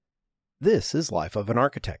This is Life of an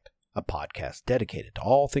Architect, a podcast dedicated to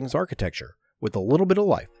all things architecture with a little bit of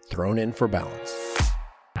life thrown in for balance.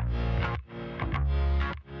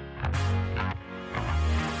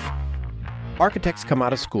 Architects come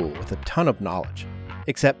out of school with a ton of knowledge,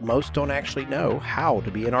 except most don't actually know how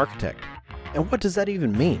to be an architect. And what does that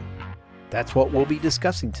even mean? That's what we'll be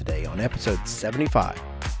discussing today on episode 75.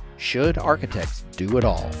 Should architects do it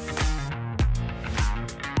all?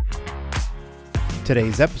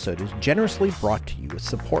 Today's episode is generously brought to you with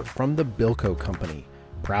support from the Bilco Company,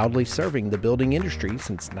 proudly serving the building industry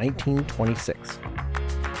since 1926.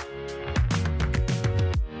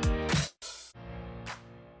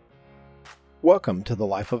 Welcome to the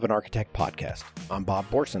Life of an Architect podcast. I'm Bob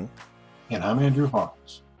Borson. And I'm Andrew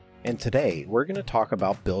Hawkins. And today we're going to talk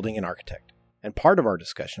about building an architect. And part of our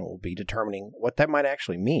discussion will be determining what that might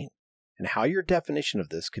actually mean and how your definition of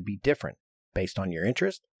this could be different based on your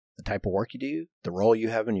interest, the type of work you do, the role you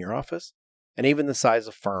have in your office, and even the size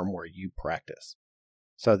of firm where you practice.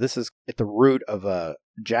 So this is at the root of a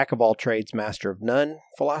jack of all trades, master of none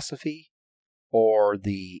philosophy, or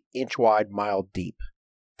the inch wide, mile deep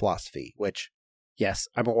philosophy, which, yes,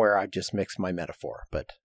 I'm aware I've just mixed my metaphor,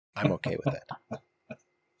 but I'm okay with that.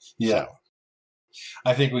 Yeah. So,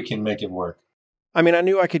 I think we can make it work. I mean, I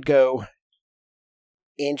knew I could go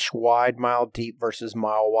inch wide, mile deep versus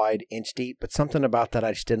mile wide, inch deep, but something about that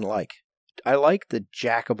I just didn't like. I like the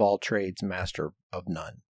jack of all trades, master of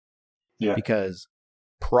none. Yeah. Because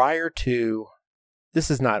prior to,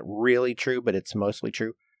 this is not really true, but it's mostly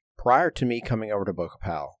true. Prior to me coming over to Boca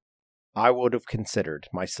Pal, I would have considered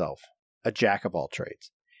myself a jack of all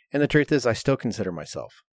trades. And the truth is, I still consider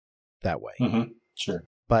myself that way. Mm-hmm. Sure.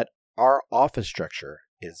 But our office structure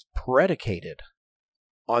is predicated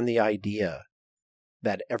on the idea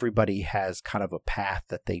that everybody has kind of a path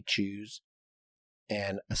that they choose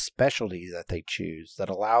and a specialty that they choose that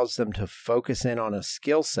allows them to focus in on a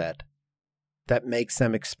skill set that makes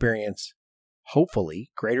them experience, hopefully,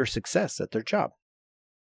 greater success at their job,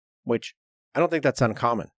 which I don't think that's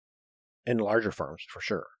uncommon in larger firms for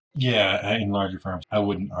sure. Yeah, in larger firms, I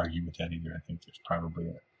wouldn't argue with that either. I think there's probably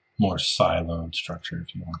a more siloed structure,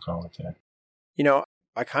 if you want to call it that. You know,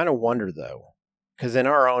 I kind of wonder, though, because in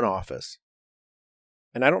our own office,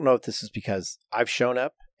 and I don't know if this is because I've shown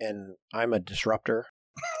up and I'm a disruptor,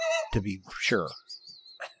 to be sure.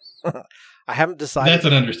 I haven't decided. That's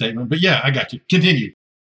an understatement, but yeah, I got you. Continue.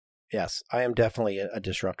 Yes, I am definitely a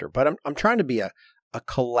disruptor, but I'm trying to be a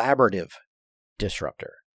collaborative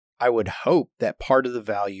disruptor. I would hope that part of the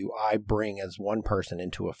value I bring as one person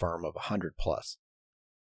into a firm of 100 plus,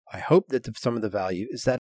 I hope that some of the value is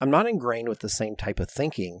that I'm not ingrained with the same type of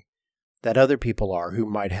thinking that other people are who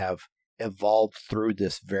might have evolved through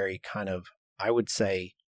this very kind of, I would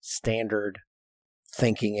say, standard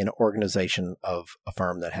thinking and organization of a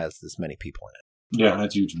firm that has this many people in it. Yeah,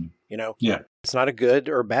 that's huge. You know? Yeah. It's not a good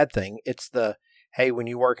or a bad thing. It's the, hey, when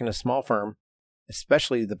you work in a small firm,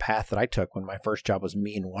 especially the path that I took when my first job was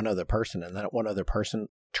me and one other person, and that one other person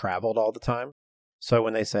traveled all the time. So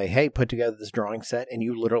when they say, hey, put together this drawing set, and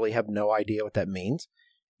you literally have no idea what that means,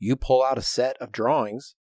 you pull out a set of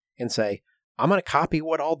drawings and say, I'm going to copy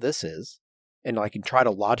what all this is, and I can try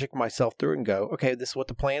to logic myself through it and go, okay, this is what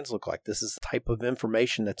the plans look like. This is the type of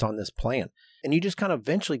information that's on this plan. And you just kind of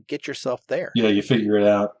eventually get yourself there. Yeah, you figure it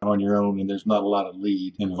out on your own, and there's not a lot of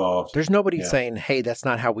lead involved. There's nobody saying, hey, that's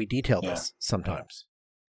not how we detail this sometimes.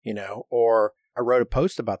 You know, or I wrote a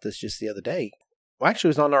post about this just the other day. Well, actually,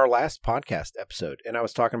 it was on our last podcast episode, and I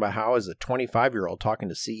was talking about how I was a 25-year-old talking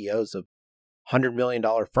to CEOs of $100 million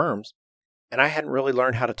firms, and I hadn't really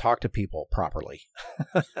learned how to talk to people properly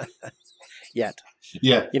yet.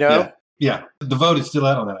 Yeah. You know? Yeah. The vote is still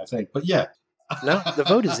out on that, I think. But yeah. No, the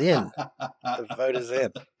vote is in. The vote is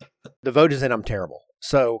in. The vote is in. I'm terrible.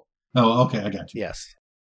 So. Oh, okay. I got you. Yes.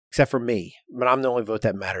 Except for me. But I'm the only vote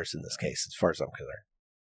that matters in this case, as far as I'm concerned.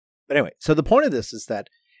 But anyway, so the point of this is that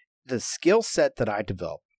the skill set that I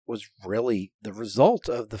developed was really the result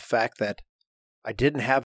of the fact that I didn't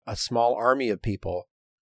have a small army of people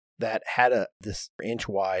that had this inch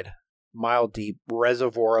wide, mile deep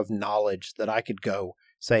reservoir of knowledge that I could go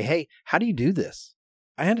say, hey, how do you do this?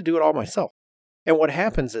 I had to do it all myself. And what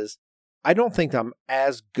happens is I don't think I'm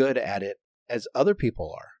as good at it as other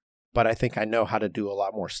people are, but I think I know how to do a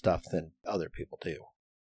lot more stuff than other people do.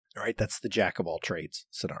 All right. That's the jack of all trades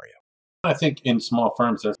scenario. I think in small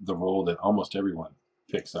firms, that's the role that almost everyone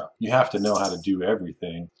picks up. You have to know how to do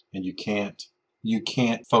everything, and you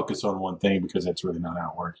can't focus on one thing because that's really not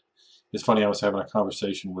how it works. It's funny, I was having a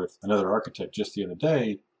conversation with another architect just the other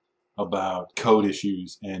day about code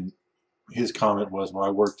issues, and his comment was, well, I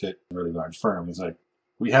worked at a really large firm. He's like,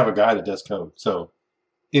 we have a guy that does code. So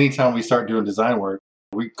anytime we start doing design work,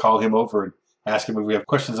 we call him over and ask him if we have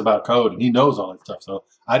questions about code, and he knows all that stuff. So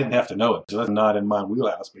I didn't have to know it. So that's not in my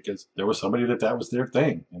wheelhouse because there was somebody that was their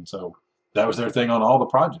thing. And so that was their thing on all the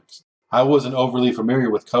projects. I wasn't overly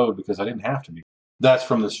familiar with code because I didn't have to be. That's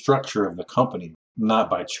from the structure of the company, not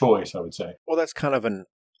by choice, I would say. Well, that's kind of an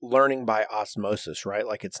learning by osmosis, right?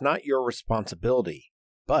 Like it's not your responsibility,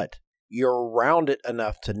 but you're around it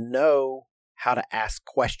enough to know how to ask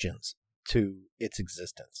questions to its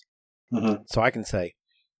existence. Mm-hmm. So I can say,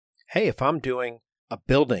 hey, if I'm doing a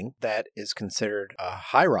building that is considered a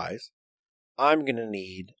high rise, I'm going to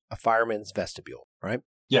need a fireman's vestibule, right?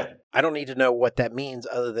 Yeah. I don't need to know what that means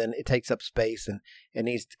other than it takes up space and it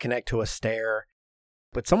needs to connect to a stair.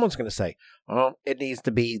 But someone's going to say, oh, it needs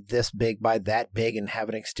to be this big by that big and have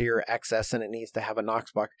an exterior access and it needs to have a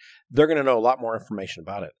Knox box. They're going to know a lot more information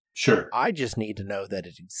about it. Sure. I just need to know that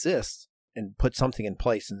it exists and put something in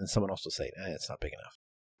place, and then someone else will say, it's not big enough.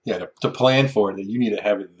 Yeah, to plan for it, that you need to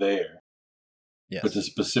have it there. Yes. But the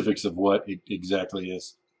specifics of what it exactly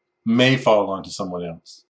is may fall onto someone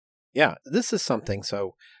else. Yeah, this is something.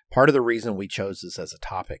 So part of the reason we chose this as a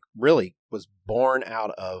topic really was born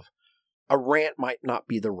out of a rant might not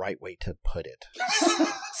be the right way to put it.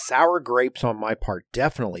 Sour grapes on my part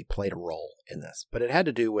definitely played a role in this, but it had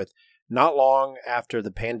to do with not long after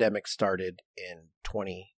the pandemic started in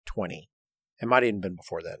 2020. It might have even been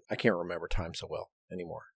before that. I can't remember time so well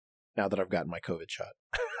anymore now that I've gotten my COVID shot.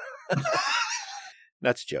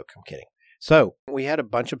 That's a joke. I'm kidding. So we had a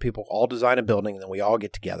bunch of people all design a building, and then we all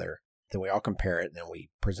get together. Then we all compare it, and then we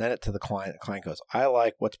present it to the client. The client goes, I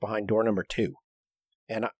like what's behind door number 2.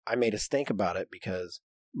 And I made a stink about it because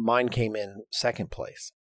mine came in second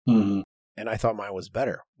place. Mm-hmm. And I thought mine was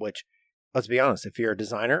better, which, let's be honest, if you're a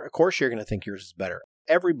designer, of course you're going to think yours is better.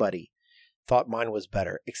 Everybody thought mine was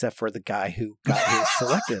better, except for the guy who got his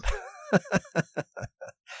selected.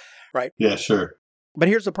 Right? Yeah, sure. But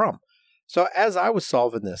here's the problem. So as I was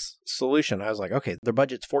solving this solution, I was like, okay, their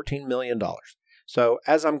budget's $14 million. So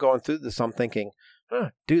as I'm going through this, I'm thinking,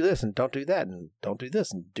 do this and don't do that and don't do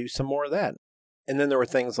this and do some more of that. And then there were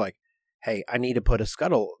things like, hey, I need to put a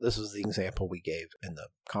scuttle. This was the example we gave in the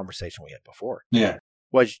conversation we had before. Yeah.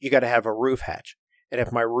 Was you got to have a roof hatch. And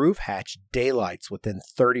if my roof hatch daylights within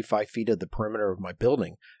 35 feet of the perimeter of my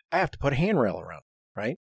building, I have to put a handrail around,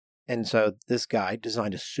 right? And so this guy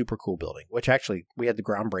designed a super cool building, which actually we had the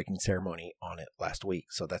groundbreaking ceremony on it last week.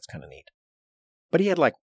 So that's kind of neat. But he had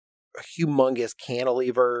like humongous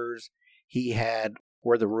cantilevers. He had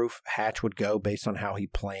where the roof hatch would go based on how he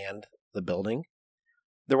planned the building.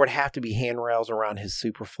 There would have to be handrails around his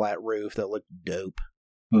super flat roof that looked dope.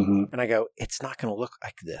 Mm-hmm. And I go, it's not going to look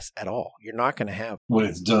like this at all. You're not going to have... When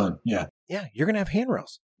it's done, yeah. Yeah, you're going to have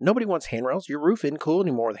handrails. Nobody wants handrails. Your roof isn't cool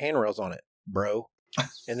anymore with handrails on it, bro.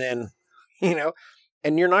 And then,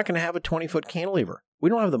 and you're not going to have a 20-foot cantilever. We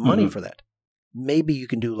don't have the money for that. Maybe you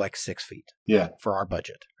can do like 6 feet for our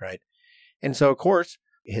budget, right? And so, of course,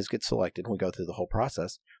 his gets selected and we go through the whole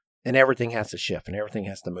process. And everything has to shift and everything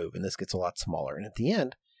has to move. And this gets a lot smaller. And at the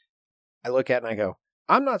end, I look at it and I go,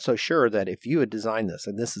 I'm not so sure that if you had designed this,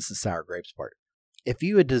 and this is the sour grapes part, if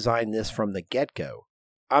you had designed this from the get-go,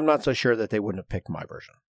 I'm not so sure that they wouldn't have picked my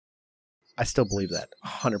version. I still believe that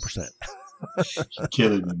 100%. You're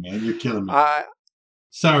killing me, man. You're killing me.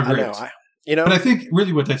 Sour grapes. I know. But I think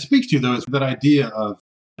really what that speaks to, though, is that idea of,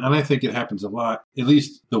 and I think it happens a lot, at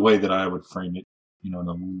least the way that I would frame it, in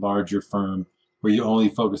a larger firm where you only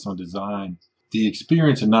focus on design, the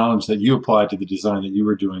experience and knowledge that you applied to the design that you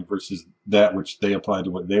were doing versus that which they applied to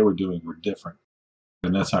what they were doing were different.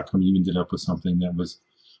 And that's how come you ended up with something that was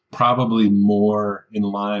probably more in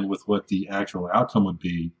line with what the actual outcome would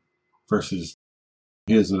be versus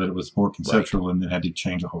his, that it was more conceptual and then had to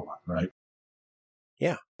change a whole lot, right?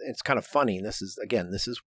 Yeah. It's kind of funny. This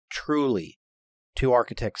is truly two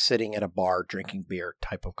architects sitting at a bar drinking beer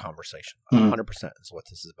type of conversation. 100% is what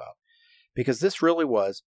this is about. Because this really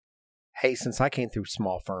was, hey, since I came through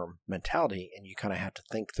small firm mentality and you kind of have to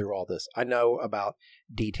think through all this, I know about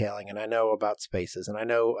detailing and I know about spaces and I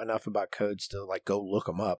know enough about codes to like go look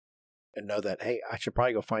them up and know that, hey, I should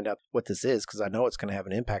probably go find out what this is because I know it's going to have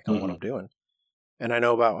an impact on what I'm doing. And I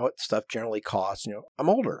know about what stuff generally costs. I'm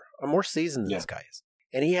older. I'm more seasoned than this guy is.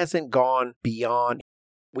 And he hasn't gone beyond,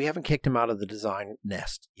 we haven't kicked him out of the design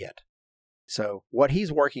nest yet. So what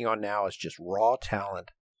he's working on now is just raw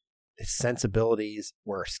talent. His sensibilities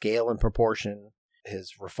were scale and proportion,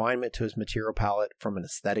 his refinement to his material palette from an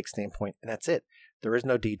aesthetic standpoint, and that's it. There is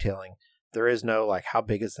no detailing. There is no, like, how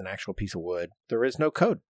big is an actual piece of wood? There is no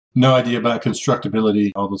code. No idea about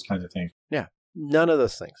constructability, all those kinds of things. Yeah, none of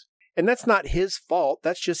those things. And that's not his fault.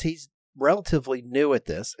 That's just he's relatively new at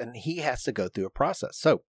this, and he has to go through a process.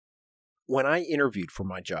 So when I interviewed for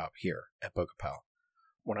my job here at BocaPal,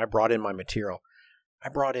 when I brought in my material,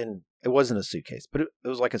 it wasn't a suitcase, but it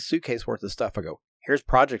was like a suitcase worth of stuff. I go, here's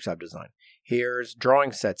projects I've designed. Here's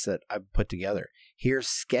drawing sets that I've put together. Here's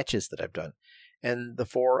sketches that I've done. And the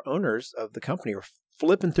 4 owners of the company are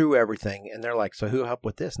flipping through everything, and they're like, so who helped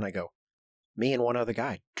with this? And I go, me and one other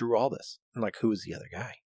guy drew all this. I'm like, who is the other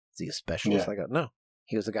guy? Is he a specialist? Yeah. I go, no.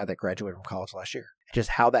 He was the guy that graduated from college last year. Just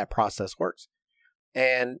how that process works.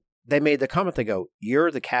 And they made the comment, they go,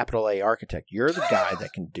 you're the capital A architect. You're the guy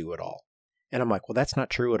that can do it all. And I'm like, well, that's not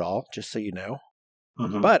true at all, just so you know.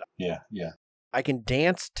 Mhm. But Yeah. I can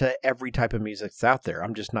dance to every type of music that's out there.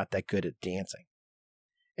 I'm just not that good at dancing.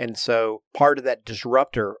 And so part of that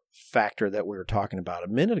disruptor factor that we were talking about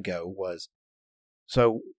a minute ago was,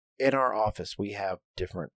 so in our office, we have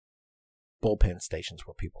different bullpen stations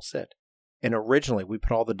where people sit. And originally, we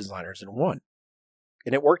put all the designers in one.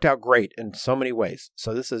 And it worked out great in so many ways.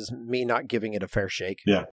 So this is me not giving it a fair shake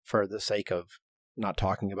for the sake of not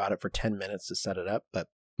talking about it for 10 minutes to set it up. But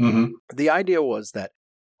the idea was that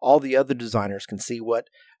all the other designers can see what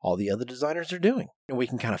all the other designers are doing. And we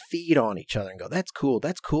can kind of feed on each other and go, that's cool,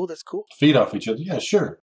 that's cool, that's cool. Feed off each other. Yeah,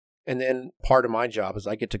 sure. And then part of my job is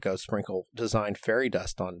I get to go sprinkle design fairy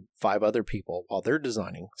dust on 5 other people while they're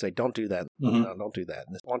designing. Say, don't do that. No, don't do that.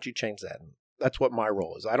 And why don't you change that? And that's what my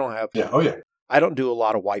role is. I don't have... Yeah. Oh, yeah. I don't do a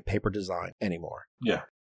lot of white paper design anymore. Yeah.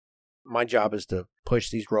 My job is to push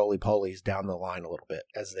these roly-polies down the line a little bit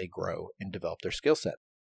as they grow and develop their skill set.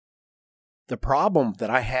 The problem that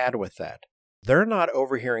I had with that, they're not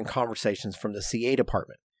overhearing conversations from the CA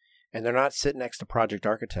department, and they're not sitting next to project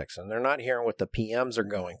architects, and they're not hearing what the PMs are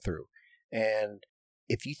going through. And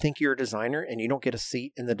if you think you're a designer and you don't get a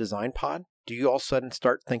seat in the design pod, do you all of a sudden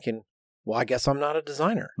start thinking, well, I guess I'm not a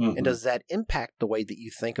designer? And does that impact the way that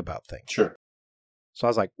you think about things? Sure. So I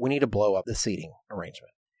was like, we need to blow up the seating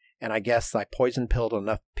arrangement. And I guess I poison pilled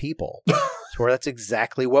enough people to where that's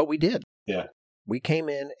exactly what we did. Yeah. We came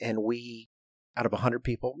in and out of 100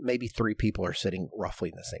 people, maybe 3 people are sitting roughly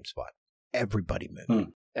in the same spot. Everybody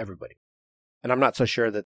moved. Everybody. And I'm not so sure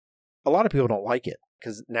that a lot of people don't like it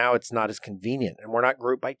because now it's not as convenient. And we're not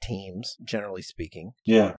grouped by teams, generally speaking.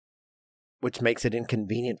 Yeah. Which makes it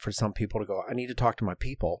inconvenient for some people to go, I need to talk to my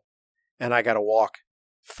people. And I got to walk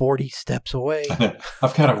 40 steps away.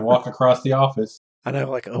 I've got to walk across the office. And I'm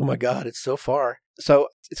like, oh my God, it's so far. So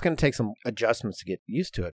it's going to take some adjustments to get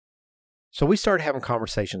used to it. So we started having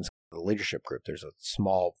conversations with the leadership group. There's a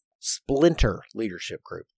small splinter leadership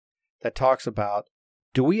group that talks about,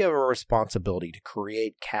 do we have a responsibility to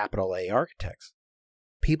create capital A architects?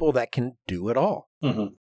 People that can do it all.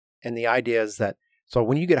 And the idea is that, so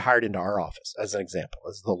when you get hired into our office, as an example,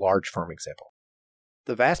 as the large firm example,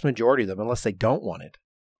 the vast majority of them, unless they don't want it,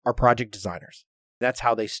 are project designers. That's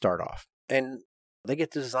how they start off. And they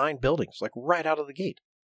get to design buildings like right out of the gate,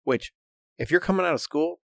 which if you're coming out of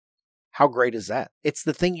school, how great is that? It's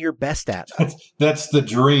the thing you're best at. That's the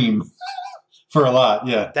dream for a lot.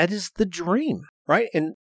 Yeah. That is the dream, right?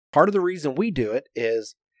 And part of the reason we do it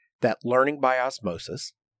is that learning by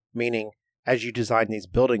osmosis, meaning as you design these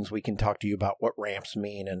buildings, we can talk to you about what ramps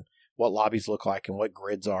mean and what lobbies look like and what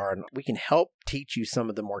grids are. And we can help teach you some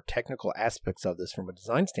of the more technical aspects of this from a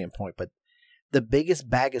design standpoint. But the biggest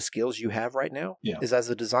bag of skills you have right now is as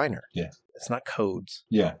a designer. Yeah. It's not codes.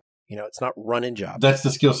 Yeah. You know, it's not running jobs. That's the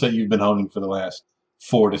skill set you've been honing for the last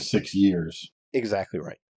 4 to 6 years. Exactly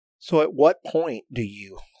right. So at what point do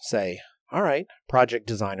you say, all right, project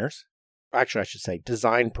designers, actually I should say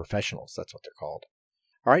design professionals, that's what they're called.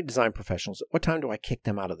 All right, design professionals, what time do I kick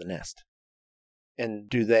them out of the nest? And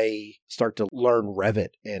do they start to learn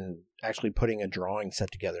Revit and actually putting a drawing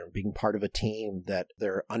set together and being part of a team that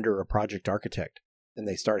they're under a project architect and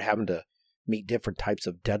they start having to meet different types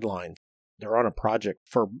of deadlines? They're on a project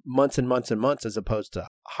for months and months and months as opposed to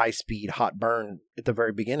high speed, hot burn at the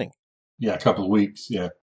very beginning. Yeah, a couple of weeks. Yeah.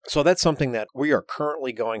 So that's something that we are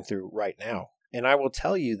currently going through right now. And I will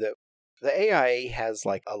tell you that the AIA has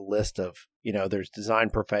like a list of, you know, there's design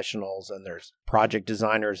professionals and there's project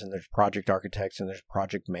designers and there's project architects and there's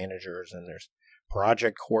project managers and there's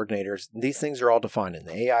project coordinators. These things are all defined, and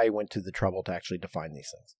the AI went to the trouble to actually define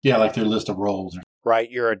these things. Yeah, like their list of roles. Right.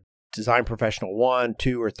 You're a design professional 1,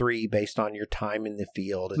 2, or 3 based on your time in the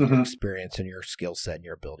field and your experience and your skill set and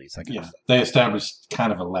your abilities. That kind of stuff. They established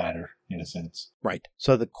kind of a ladder in a sense. Right.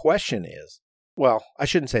 So the question is, well, I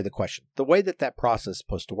shouldn't say the question. The way that process is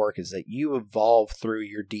supposed to work is that you evolve through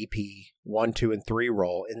your DP 1, 2, and 3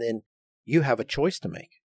 role, and then you have a choice to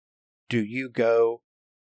make. Do you go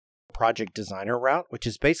project designer route, which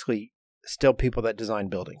is basically still people that design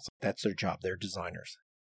buildings? That's their job. They're designers.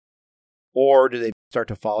 Or do they start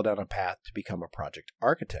to fall down a path to become a project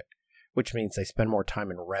architect, which means they spend more time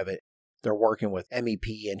in Revit. They're working with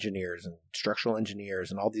MEP engineers and structural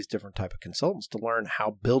engineers and all these different type of consultants to learn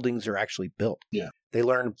how buildings are actually built. Yeah. They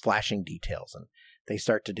learn flashing details and they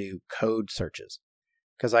start to do code searches.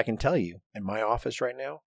 Because I can tell you, in my office right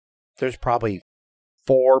now, there's probably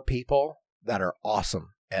 4 people that are awesome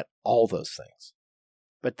at all those things.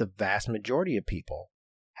 But the vast majority of people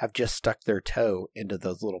have just stuck their toe into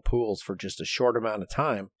those little pools for just a short amount of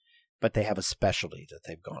time, but they have a specialty that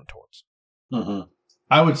they've gone towards. Mm-hmm.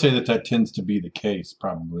 I would say that tends to be the case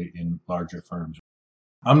probably in larger firms.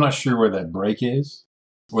 I'm not sure where that break is,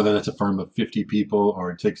 whether it's a firm of 50 people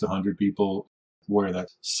or it takes 100 people, where that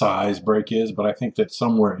size break is. But I think that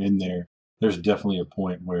somewhere in there, there's definitely a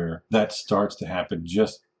point where that starts to happen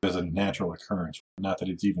just as a natural occurrence. Not that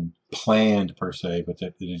it's even planned per se, but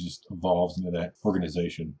that it just evolves into that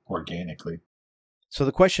organization organically. So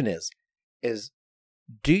the question is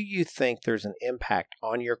do you think there's an impact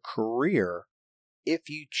on your career if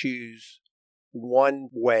you choose one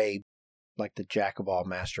way, like the jack of all,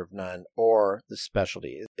 master of none, or the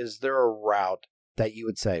specialty? Is there a route that you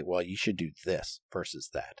would say, well, you should do this versus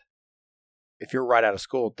that? If you're right out of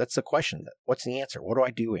school, that's the question. What's the answer? What do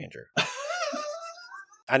I do, Andrew?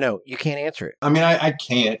 I know, you can't answer it. I mean, I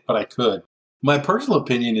can't, but I could. My personal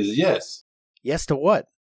opinion is yes. Yes to what?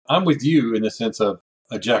 I'm with you in the sense of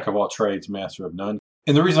a jack of all trades, master of none.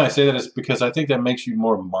 And the reason I say that is because I think that makes you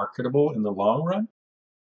more marketable in the long run.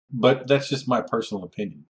 But that's just my personal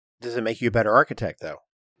opinion. Does it make you a better architect, though?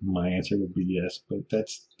 My answer would be yes, but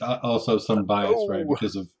that's also some bias, right?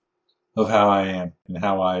 Because of how I am and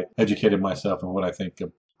how I educated myself and what I think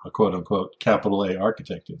a quote-unquote capital A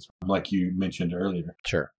architect is, like you mentioned earlier.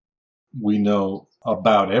 Sure. We know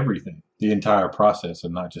about everything, the entire process,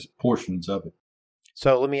 and not just portions of it.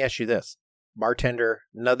 So let me ask you this. Bartender,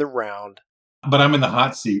 another round. But I'm in the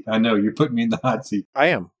hot seat. I know. You're putting me in the hot seat. I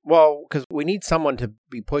am. Well, because we need someone to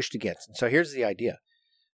be pushed against. And so here's the idea.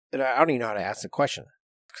 And I don't even know how to ask the question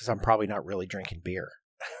because I'm probably not really drinking beer.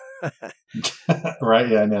 Right?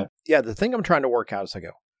 Yeah, I know. Yeah, the thing I'm trying to work out is I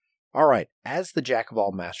go, all right, as the jack of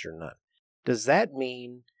all, master of none, does that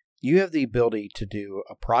mean you have the ability to do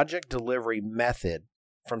a project delivery method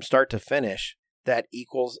from start to finish that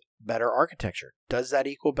equals better architecture? Does that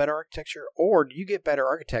equal better architecture? Or do you get better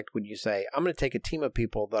architect when you say, I'm going to take a team of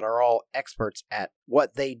people that are all experts at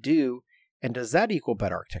what they do, and does that equal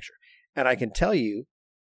better architecture? And I can tell you,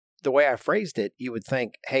 the way I phrased it, you would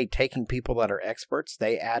think, hey, taking people that are experts,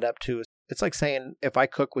 they add up to, it's like saying, if I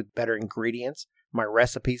cook with better ingredients, my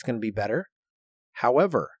recipe's going to be better.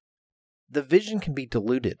 However, the vision can be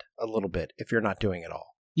diluted a little bit if you're not doing it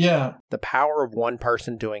all. Yeah. The power of one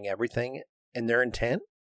person doing everything and their intent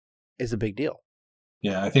is a big deal.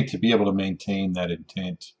 Yeah, I think to be able to maintain that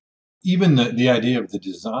intent, even the idea of the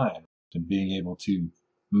design and being able to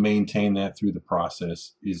maintain that through the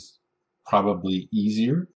process is probably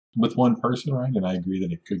easier with one person, right? And I agree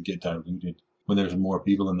that it could get diluted when there's more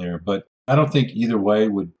people in there. But I don't think either way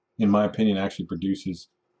would, in my opinion, actually produces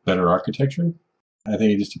better architecture. I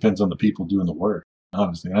think it just depends on the people doing the work.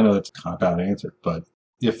 Honestly, I know that's a cop-out answer, but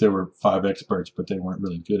if there were 5 experts, but they weren't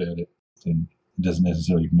really good at it, then it doesn't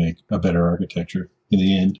necessarily make a better architecture in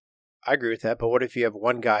the end. I agree with that. But what if you have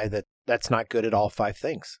one guy that's not good at all 5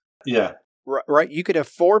 things? Yeah. Right. You could have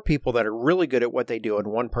 4 people that are really good at what they do and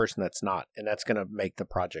one person that's not. And that's going to make the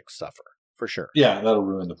project suffer for sure. Yeah, that'll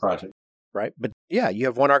ruin the project. Right. But yeah, you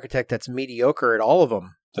have one architect that's mediocre at all of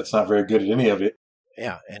them. That's not very good at any of it.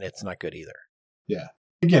 Yeah. And it's not good either. Yeah.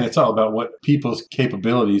 Again, it's all about what people's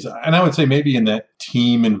capabilities. And I would say maybe in that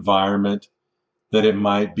team environment that it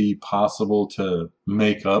might be possible to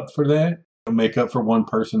make up for that, make up for one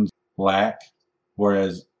person's lack.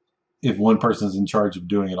 Whereas if one person's in charge of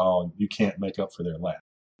doing it all, you can't make up for their lack.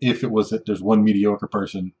 If it was that there's one mediocre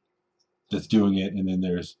person that's doing it and then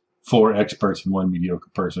there's 4 experts and one mediocre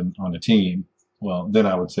person on a team, well, then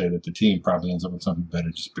I would say that the team probably ends up with something better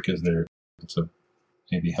just because it's a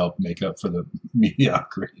maybe help make up for the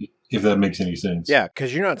mediocrity, if that makes any sense. Yeah,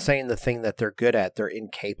 because you're not saying the thing that they're good at, they're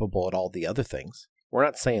incapable at all the other things. We're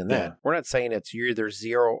not saying that. Yeah. We're not saying it's you're either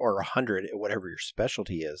 0 or 100 at whatever your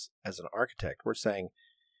specialty is as an architect. We're saying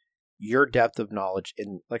your depth of knowledge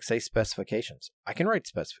in, like, say, specifications. I can write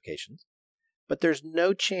specifications, but there's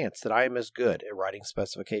no chance that I am as good at writing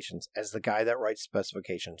specifications as the guy that writes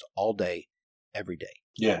specifications all day, every day.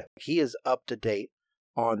 Yeah. He is up to date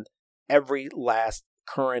on every last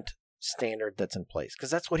current standard that's in place because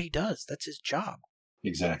that's what he does. That's his job.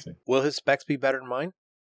 Exactly. Will his specs be better than mine?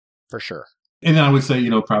 For sure. And I would say,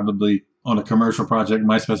 probably on a commercial project,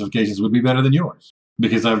 my specifications would be better than yours.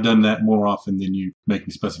 because I've done that more often than you making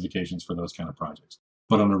specifications for those kind of projects.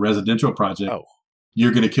 But on a residential project,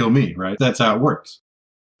 you're going to kill me, right? That's how it works.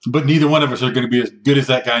 But neither one of us are going to be as good as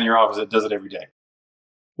that guy in your office that does it every day.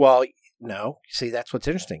 Well, no. See, that's what's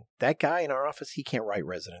interesting. That guy in our office, he can't write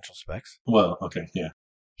residential specs. Well, okay, yeah.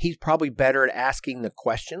 He's probably better at asking the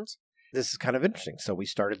questions. This is kind of interesting. So we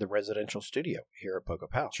started the residential studio here at Poco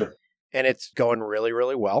Pal. Sure. And it's going really,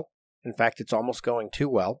 really well. In fact, it's almost going too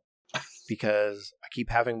well because I keep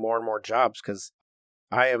having more and more jobs because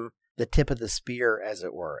I am the tip of the spear, as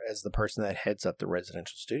it were, as the person that heads up the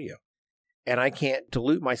residential studio. And I can't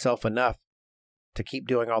dilute myself enough to keep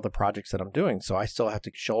doing all the projects that I'm doing. So I still have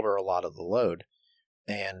to shoulder a lot of the load.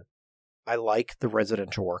 And I like the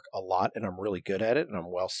residential work a lot, and I'm really good at it, and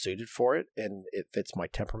I'm well suited for it, and it fits my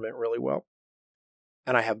temperament really well.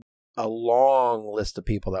 And I have a long list of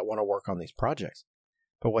people that want to work on these projects.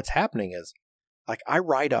 But what's happening is, like, I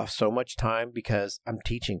write off so much time because I'm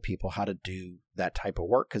teaching people how to do that type of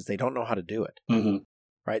work because they don't know how to do it. Mm-hmm.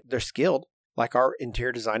 Right? They're skilled, like our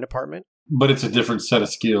interior design department. But it's a different set of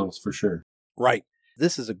skills for sure. Right.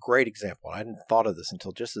 This is a great example. I hadn't thought of this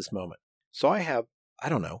until just this moment. So I have,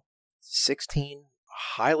 16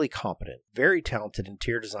 highly competent, very talented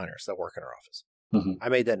interior designers that work in our office. Mm-hmm. I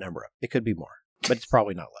made that number up. It could be more, but it's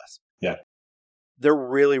probably not less. Yeah. They're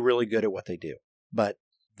really, really good at what they do, but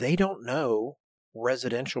they don't know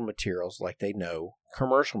residential materials like they know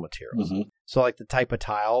commercial materials. Mm-hmm. So like the type of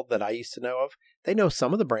tile that I used to know of, they know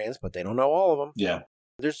some of the brands, but they don't know all of them. Yeah.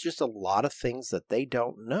 There's just a lot of things that they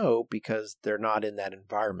don't know because they're not in that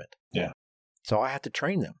environment. Yeah. So I have to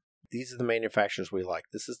train them. These are the manufacturers we like.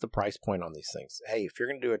 This is the price point on these things. Hey, if you're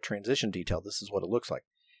going to do a transition detail, this is what it looks like.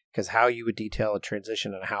 Because how you would detail a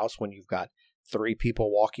transition in a house when you've got 3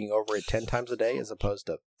 people walking over it 10 times a day as opposed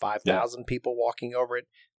to 5,000 people walking over it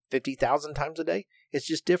 50,000 times a day, it's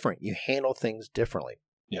just different. You handle things differently.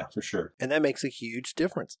 Yeah, for sure. And that makes a huge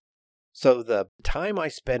difference. So the time I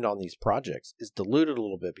spend on these projects is diluted a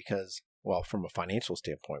little bit because, well, from a financial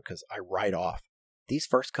standpoint, because I write off. These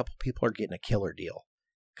first couple people are getting a killer deal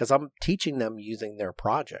because I'm teaching them using their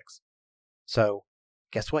projects. So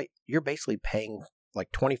guess what? You're basically paying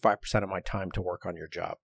like 25% of my time to work on your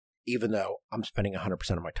job, even though I'm spending 100%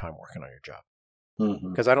 of my time working on your job.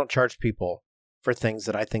 Because I don't charge people for things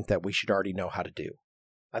that I think that we should already know how to do.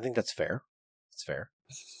 I think that's fair. It's fair.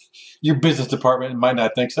 Your business department might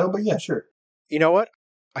not think so, but yeah, sure. You know what?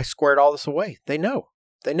 I squared all this away. They know.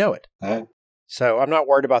 They know it. So I'm not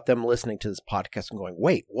worried about them listening to this podcast and going,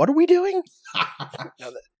 wait, what are we doing?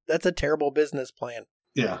 No, that's a terrible business plan.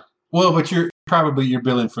 Yeah. Well, but you're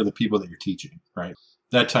billing for the people that you're teaching, right?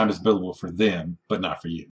 That time is billable for them, but not for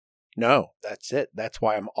you. No, that's it. That's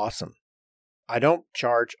why I'm awesome. I don't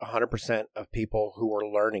charge 100% of people who are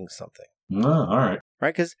learning something. No, all right.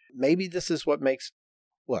 Right? Because maybe this is what makes...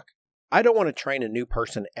 Look, I don't want to train a new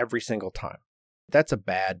person every single time. That's a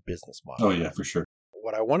bad business model. Oh, yeah, for sure.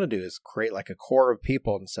 What I want to do is create like a core of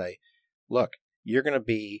people and say, look, you're going to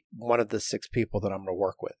be one of the 6 people that I'm going to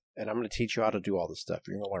work with. And I'm going to teach you how to do all this stuff.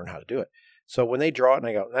 You're going to learn how to do it. So when they draw it and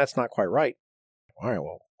I go, that's not quite right. All right,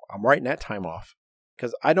 well, I'm writing that time off.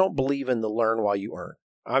 Because I don't believe in the learn while you earn.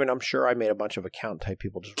 I mean, I'm sure I made a bunch of accountant type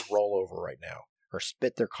people just roll over right now or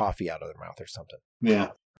spit their coffee out of their mouth or something. Yeah.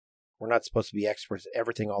 We're not supposed to be experts at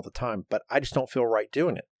everything all the time, but I just don't feel right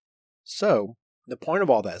doing it. So the point of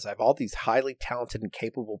all that is I have all these highly talented and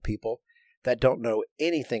capable people that don't know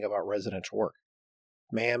anything about residential work.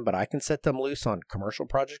 Man, but I can set them loose on commercial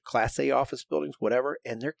projects, Class A office buildings, whatever,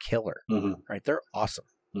 and they're killer, right? They're awesome.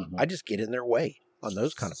 I just get in their way on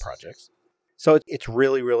those kind of projects. So it's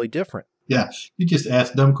really, really different. Yeah, you just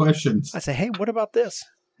ask dumb questions. I say, hey, what about this?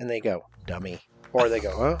 And they go, dummy. Or they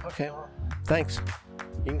go, oh, okay, well, thanks.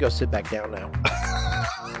 You can go sit back down now.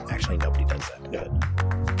 Actually, nobody does that.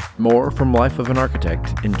 Yeah. More from Life of an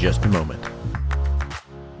Architect in just a moment.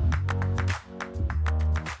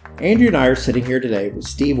 Andrew and I are sitting here today with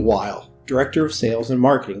Steve Weil, Director of Sales and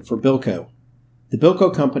Marketing for Bilco. The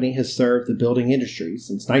Bilco company has served the building industry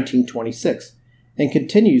since 1926 and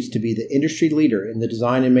continues to be the industry leader in the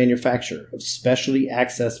design and manufacture of specialty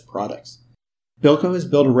access products. Bilco has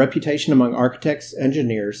built a reputation among architects,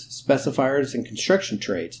 engineers, specifiers, and construction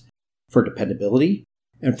trades for dependability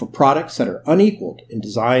and for products that are unequaled in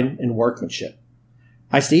design and workmanship.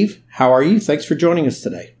 Hi, Steve. How are you? Thanks for joining us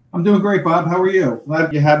today. I'm doing great, Bob. How are you?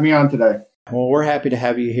 Glad you had me on today. Well, we're happy to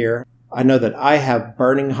have you here. I know that I have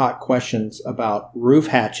burning hot questions about roof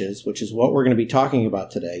hatches, which is what we're going to be talking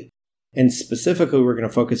about today. And specifically, we're going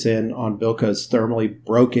to focus in on Bilco's thermally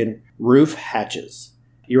broken roof hatches.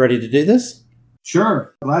 You ready to do this?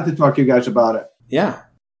 Sure. Glad to talk to you guys about it. Yeah.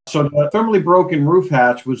 So the thermally broken roof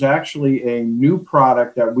hatch was actually a new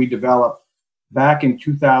product that we developed back in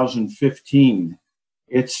 2015.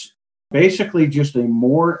 It's basically just a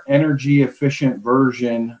more energy efficient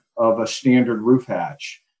version of a standard roof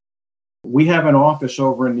hatch. We have an office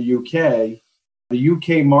over in the UK. The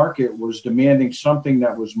UK market was demanding something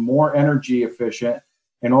that was more energy efficient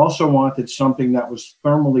and also wanted something that was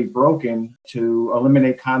thermally broken to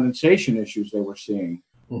eliminate condensation issues they were seeing.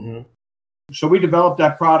 Mm-hmm. So we developed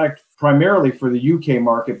that product primarily for the UK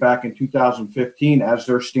market back in 2015 as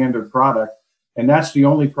their standard product. And that's the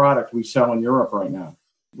only product we sell in Europe right now.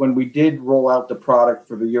 When we did roll out the product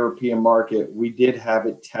for the European market, we did have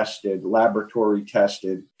it tested, laboratory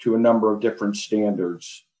tested to a number of different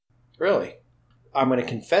standards. Really? I'm going to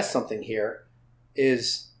confess something here.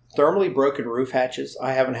 Is thermally broken roof hatches,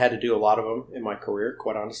 I haven't had to do a lot of them in my career,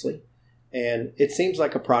 quite honestly. And it seems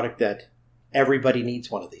like a product that everybody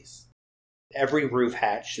needs one of these. Every roof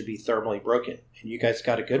hatch should be thermally broken, and you guys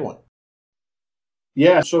got a good one.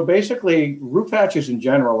 Yeah, so basically, roof hatches in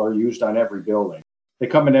general are used on every building. They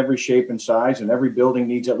come in every shape and size, and every building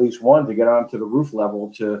needs at least one to get onto the roof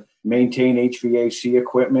level to maintain HVAC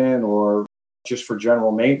equipment or just for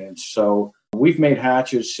general maintenance. So we've made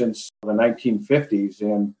hatches since the 1950s,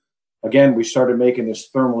 and again, we started making this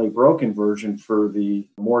thermally broken version for the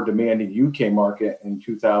more demanding UK market in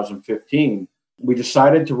 2015. We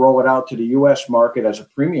decided to roll it out to the US market as a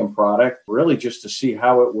premium product, really just to see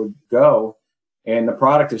how it would go. And the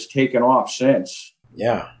product has taken off since.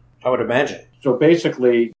 Yeah, I would imagine. So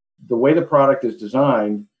basically, the way the product is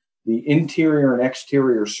designed, the interior and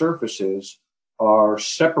exterior surfaces are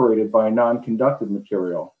separated by a non-conductive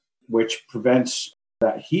material, which prevents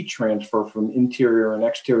that heat transfer from interior and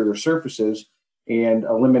exterior surfaces and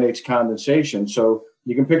eliminates condensation. So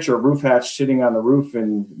you can picture a roof hatch sitting on the roof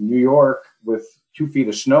in New York with 2 feet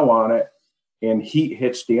of snow on it, and heat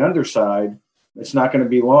hits the underside. It's not going to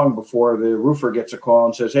be long before the roofer gets a call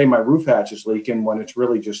and says, hey, my roof hatch is leaking, when it's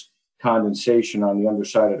really just condensation on the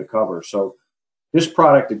underside of the cover. So this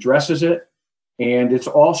product addresses it, and it's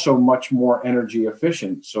also much more energy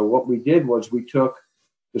efficient. So what we did was we took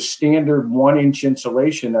the standard 1-inch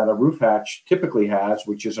insulation that a roof hatch typically has,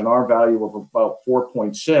 which is an R value of about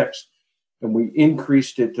 4.6, and we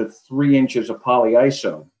increased it to 3 inches of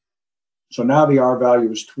polyiso. So now the R value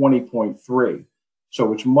is 20.3.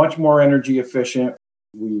 So it's much more energy efficient.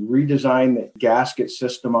 We redesigned the gasket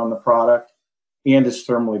system on the product, and it's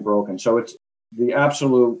thermally broken. So it's the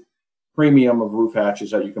absolute premium of roof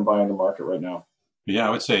hatches that you can buy in the market right now. Yeah,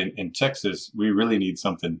 I would say in Texas, we really need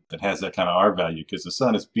something that has that kind of R value because the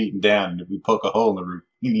sun is beating down, and if we poke a hole in the roof,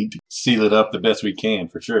 we need to seal it up the best we can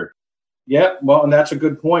for sure. Yeah, well, and that's a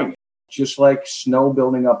good point. Just like snow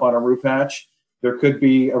building up on a roof hatch, there could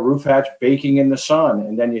be a roof hatch baking in the sun,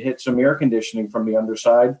 and then you hit some air conditioning from the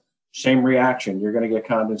underside, same reaction. You're going to get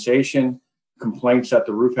condensation, complaints that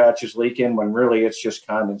the roof hatch is leaking when really it's just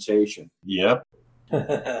condensation. Yep.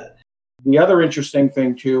 The other interesting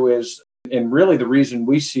thing too is, and really the reason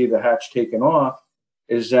we see the hatch taken off,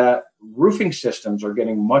 is that roofing systems are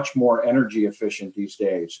getting much more energy efficient these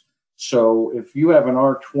days. So if you have an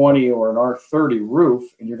R20 or an R30 roof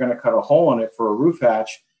and you're going to cut a hole in it for a roof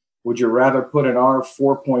hatch, would you rather put an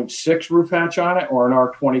R4.6 roof hatch on it or an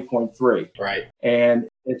R20.3? Right. And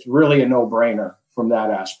it's really a no-brainer from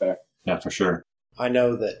that aspect. Yeah, for sure. I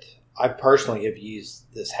know that I personally have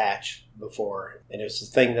used this hatch before, and it's the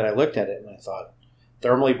thing that I looked at it and I thought,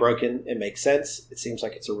 thermally broken, it makes sense. It seems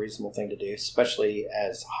like it's a reasonable thing to do, especially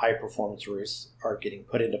as high-performance roofs are getting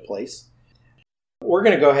put into place. We're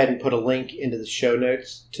going to go ahead and put a link into the show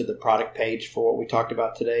notes to the product page for what we talked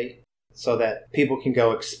about today so that people can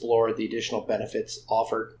go explore the additional benefits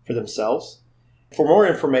offered for themselves. For more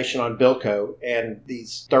information on Bilco and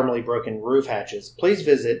these thermally broken roof hatches, please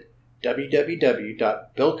visit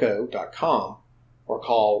www.bilco.com or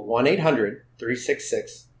call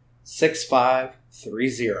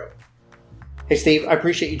 1-800-366-6530. Hey, Steve, I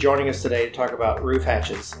appreciate you joining us today to talk about roof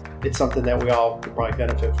hatches. It's something that we all could probably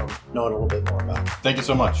benefit from knowing a little bit more about. Thank you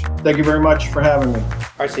so much. Thank you very much for having me. All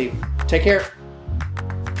right, Steve, take care.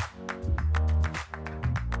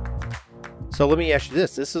 So let me ask you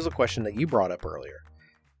this. This is a question that you brought up earlier.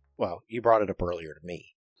 Well, you brought it up earlier to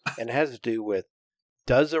me. And it has to do with,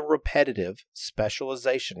 does a repetitive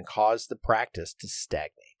specialization cause the practice to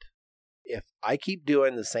stagnate? If I keep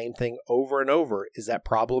doing the same thing over and over, is that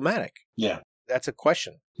problematic? Yeah. That's a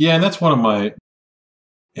question. Yeah, and that's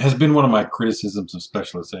has been one of my criticisms of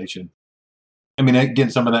specialization. I mean, again,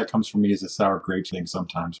 some of that comes from me as a sour grapes thing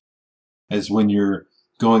sometimes. As when you're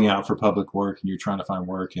going out for public work and you're trying to find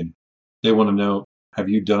work and they want to know, have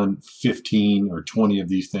you done 15 or 20 of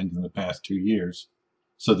these things in the past 2 years?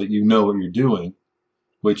 so that you know what you're doing,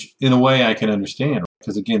 which in a way I can understand,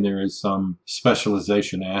 because again, there is some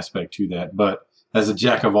specialization aspect to that. But as a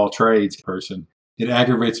jack of all trades person, it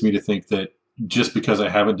aggravates me to think that just because I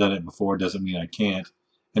haven't done it before doesn't mean I can't.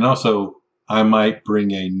 And also, I might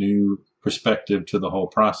bring a new perspective to the whole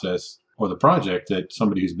process or the project that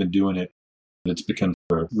somebody who's been doing it, it's become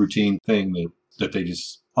a routine thing that they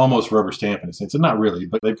just almost rubber stamp in a sense. And not really,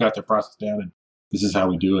 but they've got their process down and this is how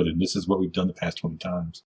we do it. And this is what we've done the past 20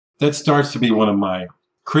 times. That starts to be one of my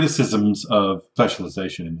criticisms of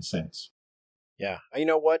specialization in a sense. Yeah. You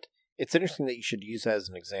know what? It's interesting that you should use that as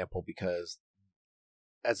an example because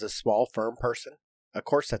as a small firm person, of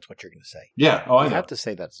course, that's what you're going to say. Yeah. Oh, I know. You have to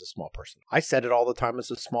say that as a small person. I said it all the time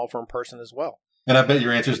as a small firm person as well. And I bet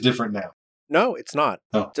your answer is different now. No, it's not.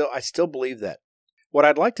 Oh. I still believe that. What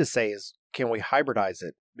I'd like to say is, can we hybridize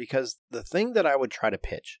it? Because the thing that I would try to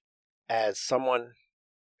pitch as someone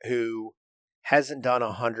who hasn't done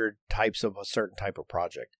 100 types of a certain type of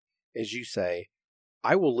project is you say,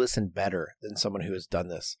 I will listen better than someone who has done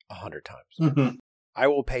this 100 times. Mm-hmm. I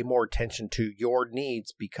will pay more attention to your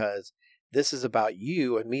needs because this is about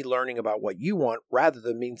you and me learning about what you want rather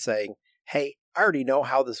than me saying, hey, I already know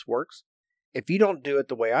how this works. If you don't do it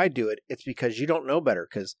the way I do it, it's because you don't know better.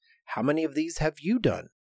 Because how many of these have you done,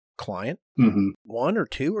 client? Mm-hmm. 1 or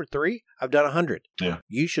 2 or 3? I've done 100. Yeah.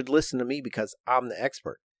 You should listen to me because I'm the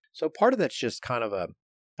expert. So part of that's just kind of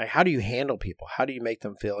like, how do you handle people? How do you make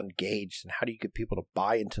them feel engaged? And how do you get people to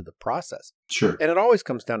buy into the process? Sure. And it always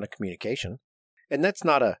comes down to communication. And that's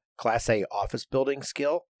not a Class A office building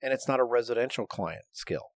skill, and it's not a residential client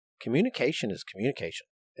skill. Communication is communication.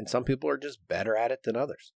 And some people are just better at it than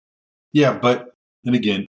others. Yeah, but, and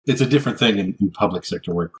again, it's a different thing in public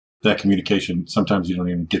sector work. That communication, sometimes you don't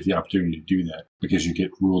even get the opportunity to do that because you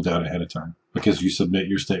get ruled out ahead of time because you submit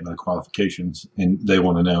your statement of qualifications and they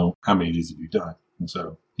want to know how many of these have you done. And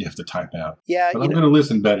so you have to type out. Yeah, but I'm going to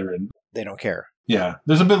listen better. And they don't care. Yeah,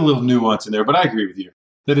 there's a little nuance in there, but I agree with you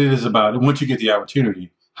that it is about, and once you get the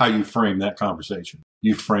opportunity, how you frame that conversation,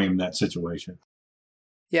 you frame that situation.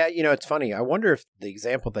 Yeah, it's funny. I wonder if the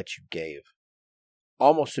example that you gave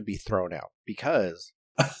almost should be thrown out because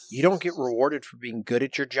you don't get rewarded for being good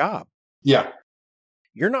at your job. Yeah.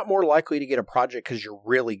 You're not more likely to get a project because you're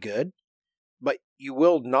really good, but you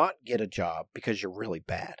will not get a job because you're really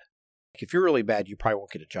bad. If you're really bad, you probably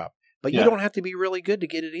won't get a job, but you don't have to be really good to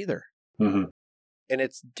get it either. Mm-hmm. And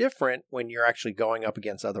it's different when you're actually going up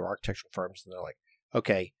against other architectural firms and they're like,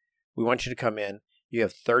 okay, we want you to come in. You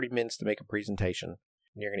have 30 minutes to make a presentation.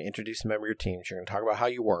 And you're going to introduce a member of your team. You're going to talk about how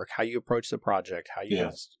you work, how you approach the project, how you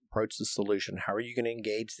approach the solution. How are you going to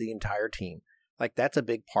engage the entire team? Like that's a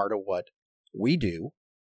big part of what we do,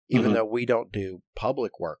 even though we don't do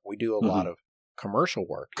public work. We do a lot of commercial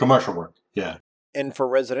work. Commercial work, yeah. And for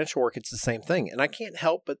residential work, it's the same thing. And I can't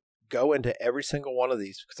help but go into every single one of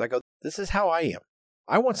these because I go, this is how I am.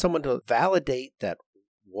 I want someone to validate that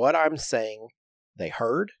what I'm saying, they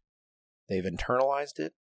heard, they've internalized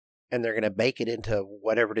it, and they're going to bake it into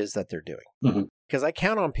whatever it is that they're doing. Because I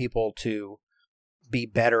count on people to be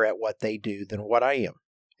better at what they do than what I am.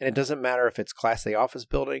 And it doesn't matter if it's Class A office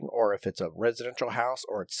building or if it's a residential house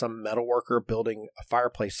or it's some metal worker building a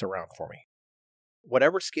fireplace around for me.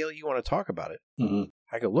 Whatever scale you want to talk about it,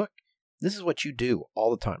 I go, look, this is what you do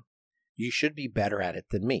all the time. You should be better at it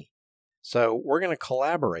than me. So we're going to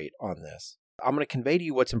collaborate on this. I'm going to convey to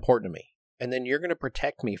you what's important to me. And then you're going to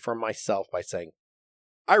protect me from myself by saying,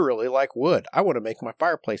 I really like wood. I want to make my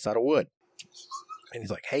fireplace out of wood. And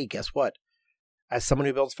he's like, hey, guess what? As someone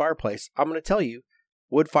who builds fireplace, I'm going to tell you,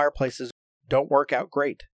 wood fireplaces don't work out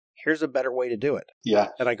great. Here's a better way to do it. Yeah.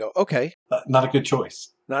 And I go, okay. Not a good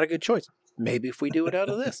choice. Not a good choice. Maybe if we do it out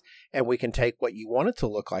of this. And we can take what you want it to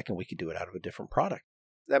look like and we could do it out of a different product.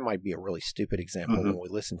 That might be a really stupid example when we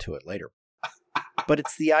listen to it later. But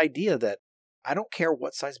it's the idea that I don't care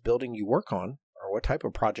what size building you work on or what type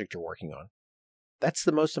of project you're working on. That's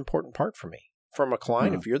the most important part for me. From a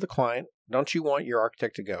client, if you're the client, don't you want your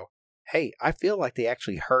architect to go, hey, I feel like they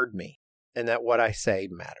actually heard me and that what I say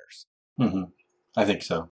matters. I think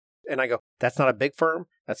so. And I go, that's not a big firm.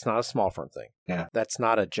 That's not a small firm thing. Yeah. That's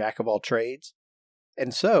not a jack of all trades.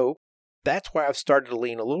 And so that's why I've started to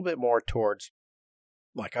lean a little bit more towards,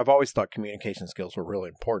 like I've always thought communication skills were really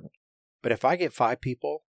important. But if I get 5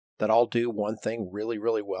 people that all do one thing really,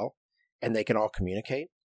 really well and they can all communicate,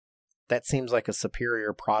 that seems like a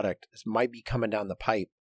superior product. It might be coming down the pipe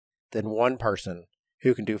than one person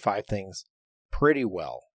who can do 5 things pretty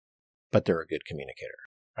well, but they're a good communicator,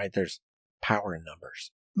 right? There's power in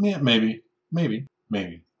numbers. Yeah, maybe.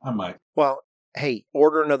 I might. Well, hey,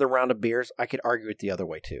 order another round of beers. I could argue it the other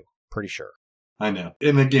way too. Pretty sure. I know.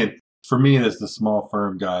 And again, For me, as the small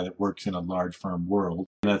firm guy that works in a large firm world,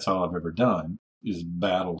 and that's all I've ever done, is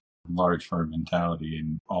battle large firm mentality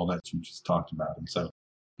and all that you just talked about. And so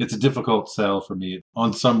it's a difficult sell for me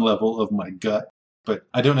on some level of my gut, but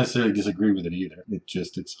I don't necessarily disagree with it either.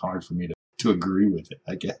 It's hard for me to agree with it,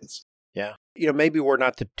 I guess. Yeah. Maybe we're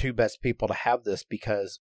not the two best people to have this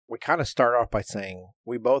because we kind of start off by saying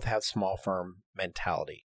we both have small firm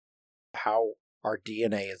mentality. How our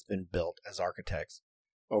DNA has been built as architects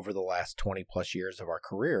over the last 20 plus years of our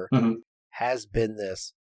career has been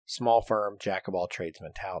this small firm, jack of all trades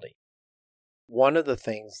mentality. One of the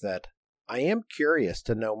things that I am curious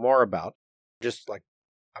to know more about, just like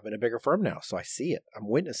I'm in a bigger firm now, so I see it, I'm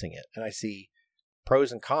witnessing it, and I see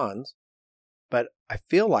pros and cons, but I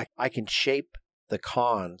feel like I can shape the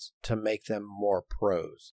cons to make them more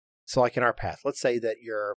pros. So like in our path, let's say that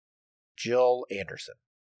you're Jill Anderson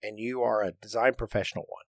and you are a design professional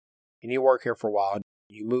one and you work here for a while and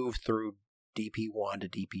you move through DP1 to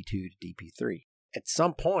DP2 to DP3. At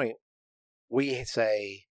some point, we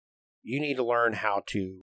say you need to learn how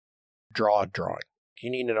to draw a drawing. You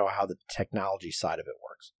need to know how the technology side of it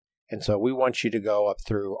works. And so we want you to go up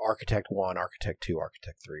through Architect 1, Architect 2,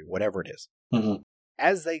 Architect 3, whatever it is.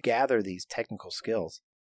 As they gather these technical skills,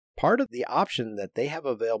 part of the option that they have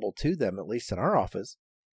available to them, at least in our office,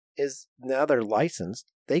 is now they're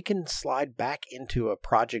licensed, they can slide back into a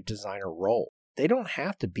project designer role. They don't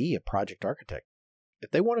have to be a project architect.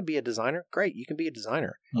 If they want to be a designer, great, you can be a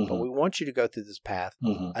designer. But we want you to go through this path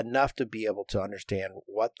enough to be able to understand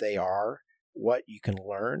what they are, what you can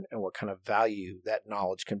learn, and what kind of value that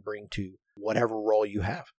knowledge can bring to whatever role you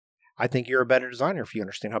have. I think you're a better designer if you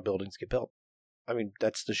understand how buildings get built. I mean,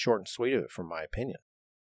 that's the short and sweet of it, from my opinion.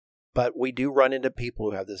 But we do run into people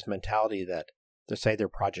who have this mentality that they say they're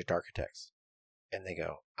project architects. And they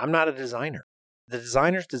go, I'm not a designer. The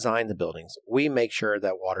designers design the buildings. We make sure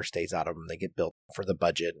that water stays out of them. They get built for the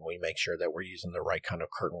budget, and we make sure that we're using the right kind of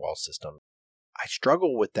curtain wall system. I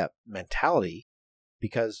struggle with that mentality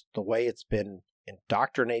because the way it's been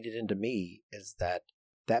indoctrinated into me is that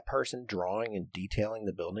that person drawing and detailing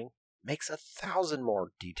the building makes 1,000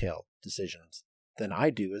 more detailed decisions than I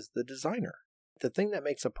do as the designer. The thing that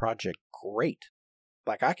makes a project great,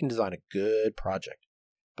 like I can design a good project,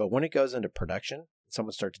 but when it goes into production,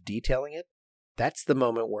 someone starts detailing it, that's the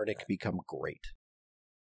moment where it can become great.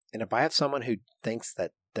 And if I have someone who thinks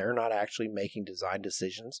that they're not actually making design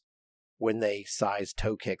decisions when they size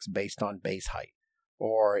toe kicks based on base height,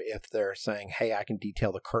 or if they're saying, hey, I can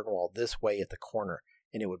detail the curtain wall this way at the corner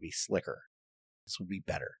and it would be slicker, this would be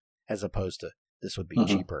better, as opposed to this would be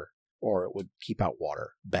cheaper, or it would keep out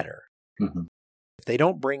water better. If they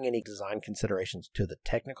don't bring any design considerations to the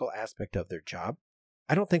technical aspect of their job,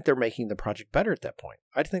 I don't think they're making the project better at that point.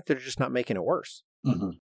 I think they're just not making it worse.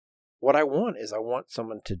 What I want is I want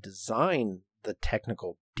someone to design the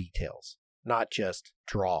technical details, not just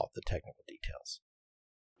draw the technical details.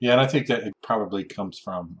 Yeah, and I think that it probably comes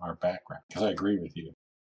from our background, because I agree with you.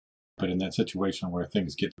 But in that situation where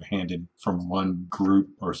things get handed from one group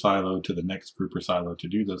or silo to the next group or silo to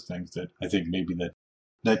do those things, that I think maybe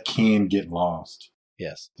that can get lost.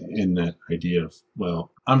 Yes. In that idea of,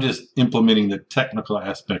 well, I'm just implementing the technical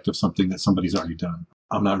aspect of something that somebody's already done.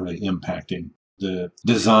 I'm not really impacting the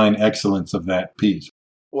design excellence of that piece.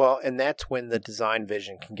 Well, and that's when the design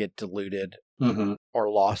vision can get diluted or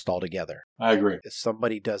lost altogether. I agree. If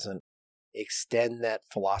somebody doesn't extend that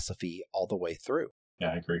philosophy all the way through.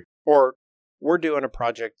 Yeah, I agree. Or we're doing a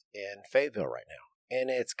project in Fayetteville right now, and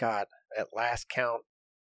it's got, at last count,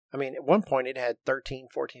 I mean, at one point it had 13,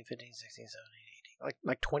 14, 15, 16, 17, 18,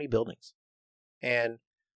 like 20 buildings. And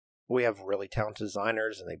we have really talented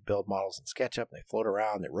designers, and they build models in SketchUp, and they float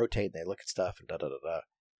around, they rotate, and they look at stuff, and da-da-da-da.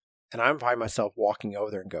 And I find myself walking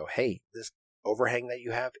over there and go, hey, this overhang that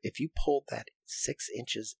you have, if you pull that 6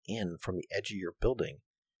 inches in from the edge of your building,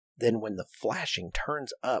 then when the flashing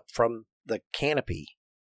turns up from the canopy,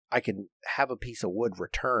 I can have a piece of wood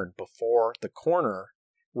return before the corner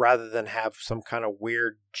rather than have some kind of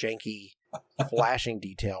weird, janky flashing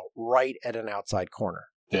detail right at an outside corner.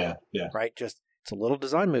 Yeah, yeah. Right? Just, it's a little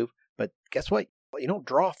design move, but guess what? You don't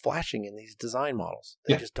draw flashing in these design models.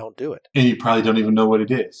 They just don't do it. And you probably don't even know what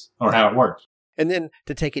it is or how it works. And then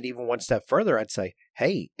to take it even one step further, I'd say,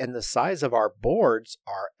 hey, and the size of our boards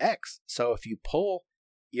are X. So if you pull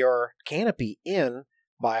your canopy in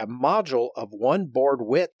by a module of one board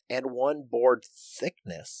width and one board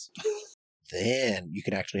thickness, then you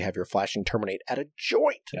can actually have your flashing terminate at a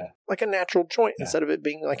joint, like a natural joint, instead of it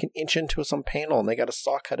being like an inch into some panel and they got a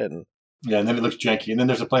saw cut it in. Yeah, and then it looks janky, and then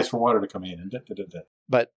there's a place for water to come in. And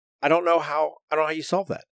But I don't know how you solve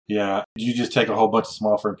that. Yeah, you just take a whole bunch of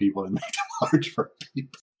small firm people and make them large firm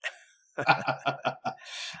people.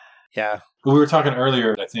 Yeah. But we were talking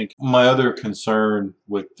earlier, I think my other concern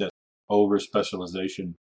with the over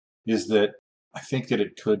specialization is that I think that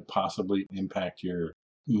it could possibly impact your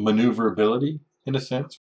maneuverability in a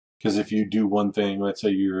sense. Because if you do one thing, let's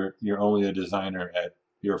say you're only a designer at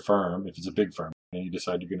your firm, if it's a big firm, and you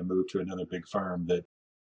decide you're going to move to another big firm that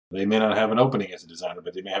they may not have an opening as a designer,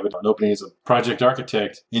 but they may have an opening as a project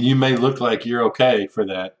architect, and you may look like you're okay for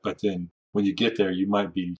that, but then when you get there, you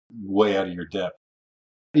might be way out of your depth.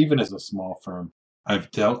 Even as a small firm,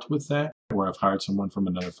 I've dealt with that, where I've hired someone from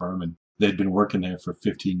another firm and they'd been working there for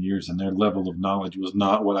 15 years and their level of knowledge was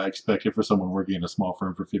not what I expected for someone working in a small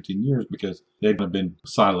firm for 15 years because they'd been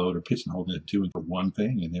siloed or pigeonholed into one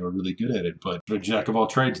thing and they were really good at it. But the jack of all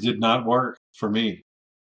trades did not work for me.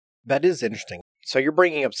 That is interesting. So you're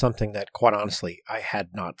bringing up something that, quite honestly, I had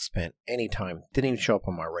not spent any time, didn't even show up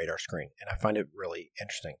on my radar screen. And I find it really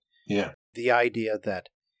interesting. Yeah. The idea that,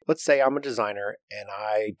 let's say I'm a designer and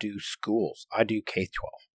I do schools. I do K-12,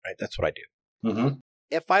 right? That's what I do. Mm-hmm.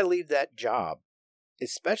 If I leave that job,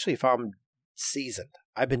 especially if I'm seasoned,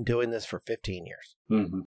 I've been doing this for 15 years.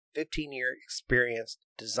 Mm-hmm. 15-year experienced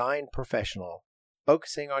design professional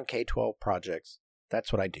focusing on K-12 projects.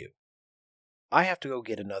 That's what I do. I have to go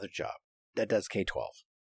get another job that does K-12,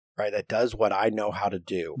 right? That does what I know how to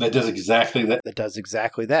do. That does exactly that. That does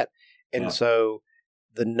exactly that. And so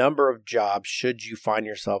the number of jobs, should you find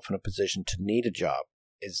yourself in a position to need a job,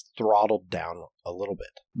 is throttled down a little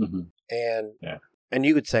bit. Mm-hmm. And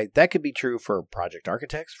you could say that could be true for project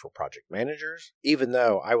architects, for project managers, even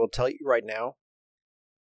though I will tell you right now,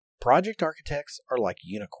 project architects are like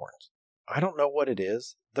unicorns. I don't know what it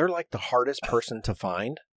is. They're like the hardest person to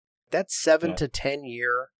find. That 7 to 10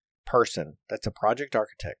 year person that's a project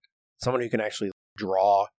architect, someone who can actually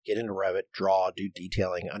draw, get into Revit, draw, do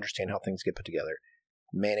detailing, understand how things get put together,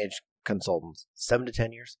 manage consultants, 7 to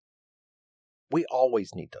 10 years. We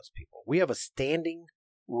always need those people. We have a standing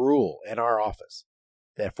rule in our office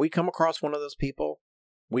that if we come across one of those people,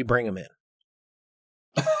 we bring them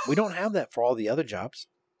in. We don't have that for all the other jobs,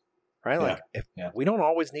 right? Like we don't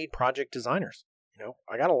always need project designers. You know,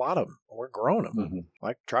 I got a lot of them. We're growing them.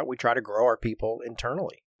 Mm-hmm. We try to grow our people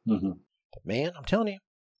internally. Mm-hmm. But man, I'm telling you,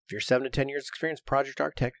 if you're 7 to 10 years experience project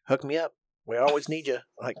architect, hook me up. We always need you.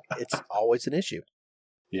 Like, it's always an issue.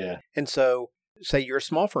 Yeah. And so, say you're a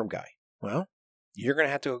small firm guy. Well, you're going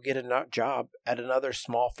to have to go get a job at another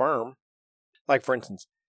small firm. Like, for instance,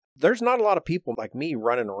 there's not a lot of people like me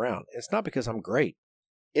running around. It's not because I'm great.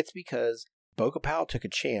 It's because Boca Powell took a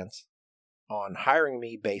chance on hiring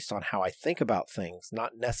me based on how I think about things,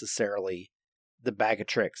 not necessarily the bag of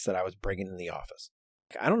tricks that I was bringing in the office.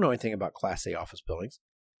 I don't know anything about Class A office buildings.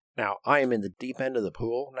 Now, I am in the deep end of the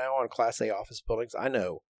pool now on Class A office buildings. I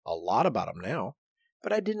know a lot about them now,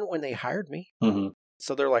 but I didn't when they hired me. Mm-hmm.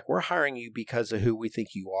 So they're like, we're hiring you because of who we think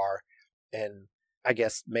you are. And I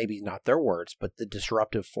guess maybe not their words, but the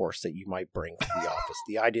disruptive force that you might bring to the office.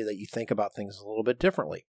 The idea that you think about things a little bit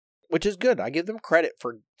differently, which is good. I give them credit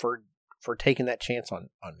for taking that chance on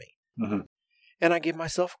me. Mm-hmm. And I give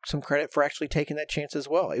myself some credit for actually taking that chance as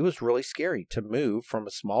well. It was really scary to move from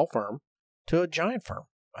a small firm to a giant firm.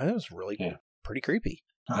 I think it was really pretty creepy.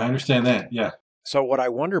 I understand that. Yeah. So what I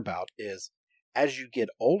wonder about is, as you get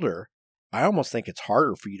older, I almost think it's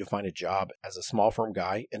harder for you to find a job as a small firm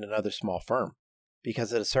guy in another small firm.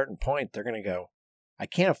 Because at a certain point, they're going to go, I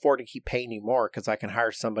can't afford to keep paying you more because I can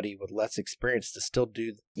hire somebody with less experience to still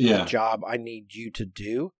do the job I need you to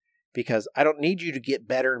do. Because I don't need you to get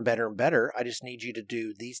better and better and better. I just need you to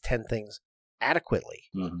do these 10 things adequately.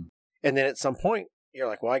 Mm-hmm. And then at some point, you're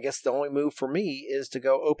like, well, I guess the only move for me is to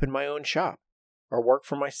go open my own shop or work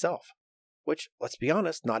for myself. Which, let's be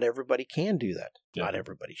honest, not everybody can do that. Yeah. Not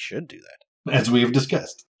everybody should do that. As we have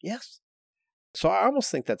discussed. Yes. So I almost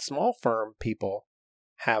think that small firm people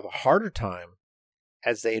have a harder time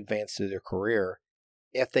as they advance through their career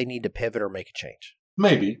if they need to pivot or make a change.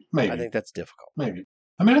 Maybe. I think that's difficult. Maybe.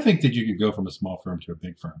 I mean, I think that you could go from a small firm to a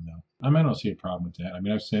big firm, though. I mean, I don't see a problem with that. I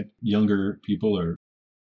mean, I've sent younger people or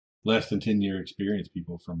less than 10-year experienced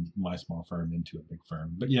people from my small firm into a big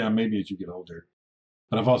firm. But yeah, maybe as you get older.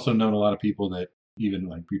 But I've also known a lot of people that, even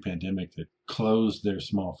like pre-pandemic, that closed their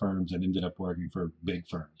small firms and ended up working for big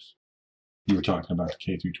firms. You were talking about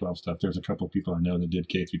the K-12 stuff. There's a couple of people I know that did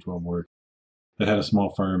K-12 work that had a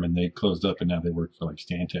small firm and they closed up and now they work for like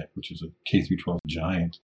Stantec, which is a K-12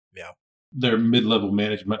 giant. Yeah. They're mid-level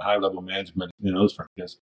management, high-level management in those firms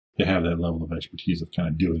because they have that level of expertise of kind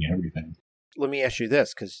of doing everything. Let me ask you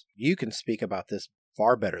this, because you can speak about this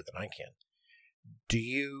far better than I can. Do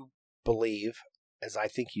you believe, as I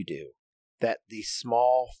think you do, that the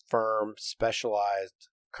small firm, specialized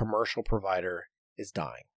commercial provider is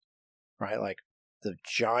dying? right? Like the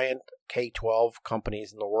giant K-12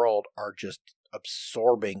 companies in the world are just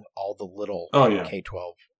absorbing all the little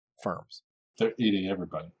K-12 firms. They're eating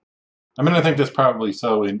everybody. I mean, I think that's probably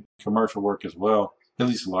so in commercial work as well, at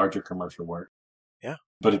least larger commercial work. Yeah.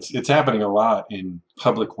 But it's happening a lot in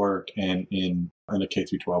public work and in the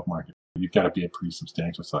K-12 market. You've got to be a pretty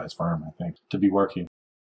substantial size firm, I think, to be working.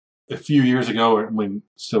 A few years ago, when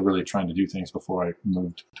still really trying to do things before I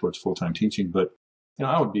moved towards full-time teaching, but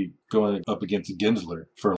I would be going up against Gensler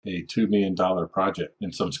for a $2 million project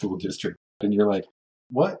in some school district. And you're like,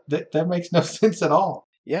 what? That makes no sense at all.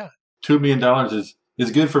 Yeah. $2 million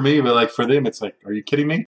is good for me, but like for them, it's like, are you kidding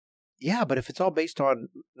me? Yeah, but if it's all based on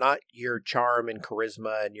not your charm and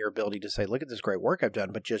charisma and your ability to say, look at this great work I've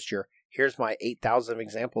done, but just here's my 8,000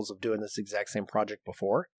 examples of doing this exact same project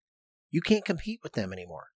before, you can't compete with them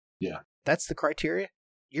anymore. Yeah. That's the criteria.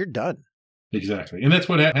 You're done. Exactly. And that's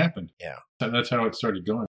what happened. Yeah. That's how it started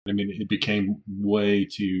going. I mean, it became way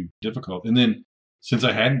too difficult. And then since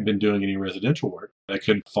I hadn't been doing any residential work, I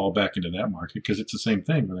couldn't fall back into that market because it's the same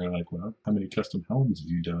thing. Where they're like, well, how many custom homes have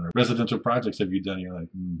you done? Or residential projects have you done? You're like,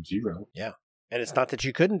 0. Yeah. And it's not that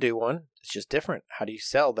you couldn't do one. It's just different. How do you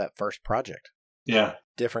sell that first project? Yeah.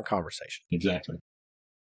 Different conversation. Exactly.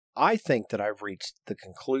 I think that I've reached the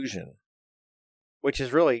conclusion, which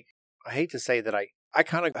is really, I hate to say that I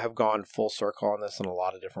kind of have gone full circle on this in a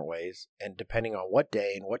lot of different ways. And depending on what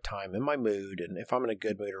day and what time in my mood, and if I'm in a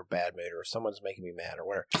good mood or bad mood, or if someone's making me mad or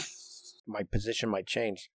whatever, my position might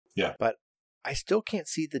change. Yeah. But I still can't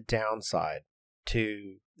see the downside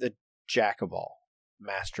to the jack of all,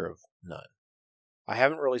 master of none. I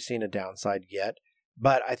haven't really seen a downside yet,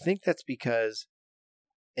 but I think that's because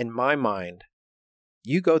in my mind,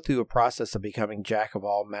 you go through a process of becoming jack of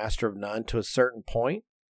all, master of none to a certain point,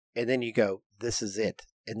 and then you go, this is it.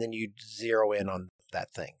 And then you zero in on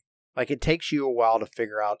that thing. Like it takes you a while to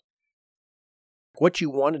figure out what you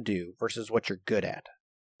want to do versus what you're good at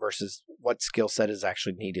versus what skill set is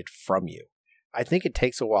actually needed from you. I think it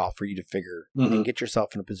takes a while for you to figure and get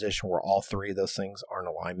yourself in a position where all three of those things are in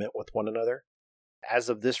alignment with one another. As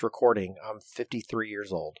of this recording, I'm 53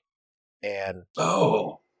 years old. And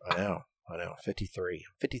I know, 53.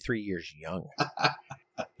 I'm 53 years young.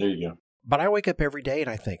 There you go. But I wake up every day and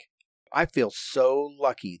I think, I feel so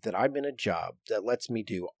lucky that I'm in a job that lets me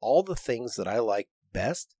do all the things that I like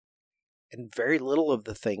best and very little of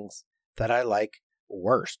the things that I like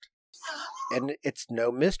worst. And it's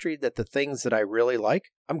no mystery that the things that I really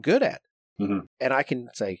like, I'm good at. Mm-hmm. And I can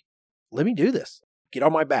say, let me do this. Get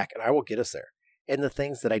on my back and I will get us there. And the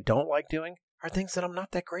things that I don't like doing are things that I'm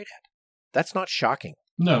not that great at. That's not shocking.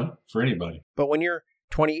 No, for anybody. But when you're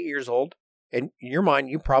 28 years old, in your mind,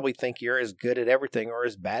 you probably think you're as good at everything or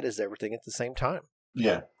as bad as everything at the same time.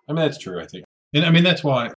 Yeah. I mean, that's true, I think. And I mean, that's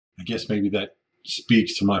why I guess maybe that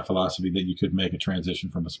speaks to my philosophy that you could make a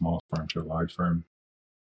transition from a small firm to a large firm.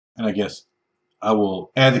 And I guess I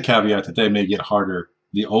will add the caveat that they may get harder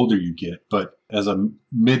the older you get, but as a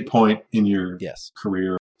midpoint in your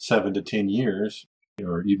career, 7 to 10 years,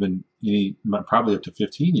 or even probably up to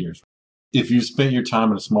 15 years, if you spent your time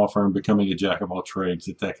in a small firm becoming a jack of all trades,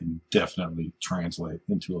 that can definitely translate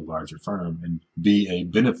into a larger firm and be a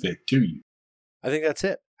benefit to you. I think that's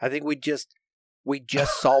it. I think we just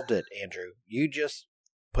solved it, Andrew. You just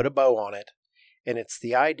put a bow on it. And it's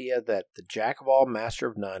the idea that the jack of all, master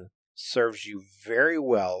of none serves you very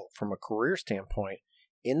well from a career standpoint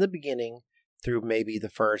in the beginning through maybe the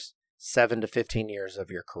first 7 to 15 years of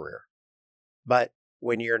your career. But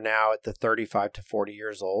when you're now at the 35 to 40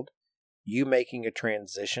 years old, you making a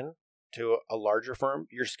transition to a larger firm,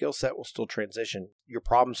 your skill set will still transition. Your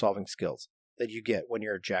problem-solving skills that you get when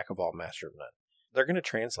you're a jack of all, master of none, they're going to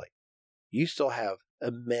translate. You still have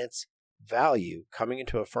immense value coming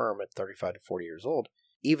into a firm at 35 to 40 years old,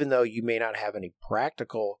 even though you may not have any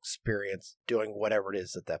practical experience doing whatever it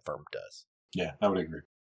is that firm does. Yeah, I would agree.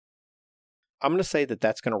 I'm going to say that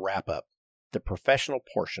that's going to wrap up the professional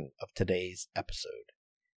portion of today's episode.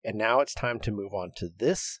 And now it's time to move on to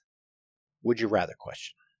this Would You Rather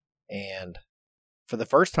question. And for the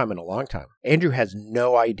first time in a long time, Andrew has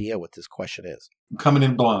no idea what this question is. I'm coming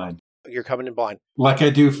in blind. You're coming in blind. Like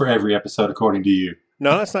I do for every episode, according to you.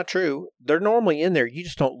 No, that's not true. They're normally in there. You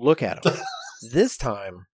just don't look at them. This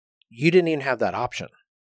time, you didn't even have that option.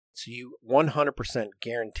 So you 100%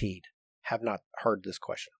 guaranteed have not heard this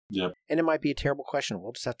question. Yep. And it might be a terrible question.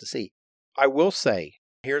 We'll just have to see. I will say,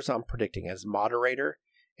 here's what I'm predicting as moderator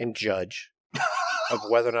and judge of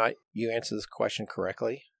whether or not you answer this question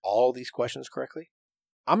correctly, all these questions correctly.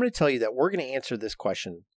 I'm going to tell you that we're going to answer this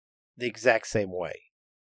question the exact same way.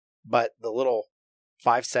 But the little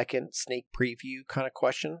 5-second sneak preview kind of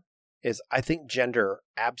question, is I think gender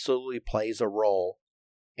absolutely plays a role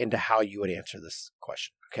into how you would answer this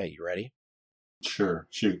question. Okay, you ready? Sure.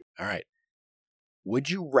 Shoot. All right. Would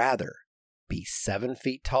you rather be 7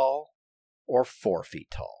 feet tall or 4 feet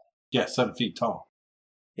tall? Yeah, 7 feet tall.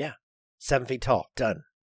 7 feet tall. Done.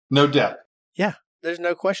 No doubt. Yeah, there's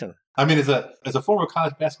no question. I mean, as a former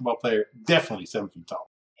college basketball player, definitely 7 feet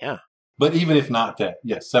tall. Yeah. But even if not that,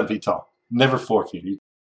 yes, 7 feet tall. Never 4 feet.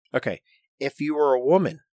 Okay. If you were a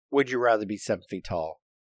woman, would you rather be 7 feet tall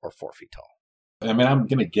or 4 feet tall? I mean, I'm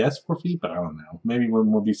going to guess 4 feet, but I don't know. Maybe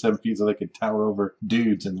women will be 7 feet so they could tower over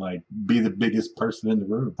dudes and like be the biggest person in the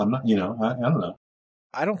room. I'm not, I don't know.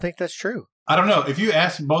 I don't think that's true. I don't know. If you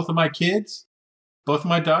ask both of my kids, both of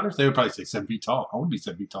my daughters, they would probably say 7 feet tall. I want to be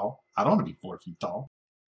 7 feet tall. I don't want to be 4 feet tall.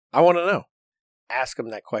 I want to know. Ask them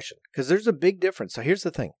that question because there's a big difference. So here's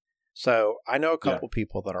the thing. So I know a couple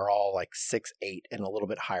people that are all like 6'8" and a little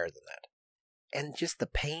bit higher than that. And just the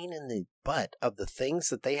pain in the butt of the things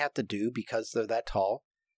that they have to do because they're that tall,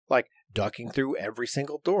 like ducking through every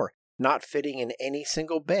single door, not fitting in any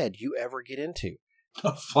single bed you ever get into,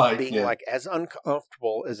 being like as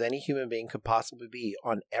uncomfortable as any human being could possibly be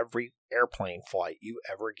on every airplane flight you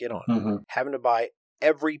ever get on, having to buy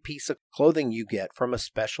every piece of clothing you get from a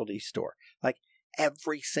specialty store. Like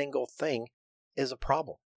every single thing is a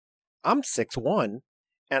problem. I'm 6'1",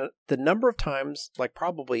 and the number of times, like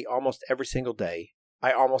probably almost every single day,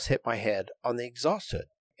 I almost hit my head on the exhaust hood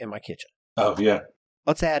in my kitchen. Oh, yeah.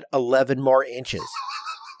 Let's add 11 more inches,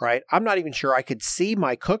 right? I'm not even sure I could see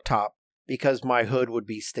my cooktop because my hood would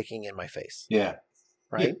be sticking in my face. Yeah.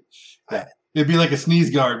 Right? Yeah. It'd be like a sneeze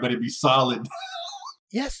guard, but it'd be solid.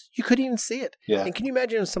 Yes, you couldn't even see it. Yeah. And can you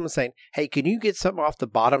imagine someone saying, hey, can you get something off the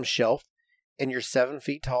bottom shelf and you're 7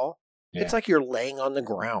 feet tall? Yeah. It's like you're laying on the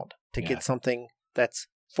ground to get something that's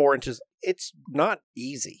 4 inches. It's not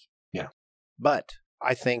easy. Yeah. But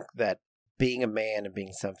I think that being a man and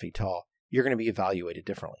being 7 feet tall, you're going to be evaluated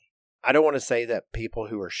differently. I don't want to say that people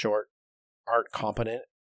who are short aren't competent,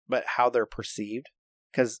 but how they're perceived.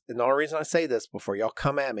 Because the only reason I say this before y'all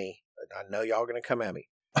come at me, I know y'all are going to come at me.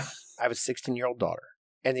 I have a 16-year-old daughter.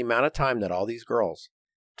 And the amount of time that all these girls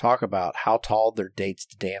talk about how tall their dates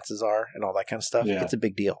to dances are and all that kind of stuff, it's a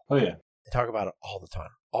big deal. Oh, yeah. They talk about it all the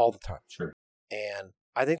time. Sure. And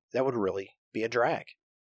I think that would really be a drag.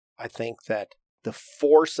 I think that the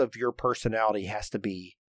force of your personality has to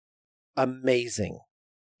be amazing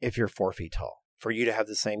if you're 4 feet tall. For you to have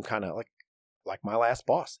the same kind of, like my last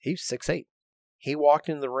boss, he's 6'8". He walked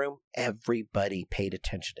in the room, everybody paid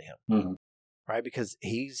attention to him, right? Because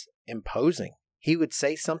he's imposing. He would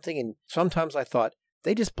say something, and sometimes I thought,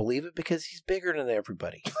 they just believe it because he's bigger than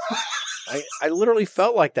everybody. I literally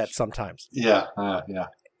felt like that sometimes. Yeah.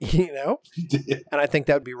 You know? And I think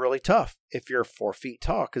that would be really tough if you're 4 feet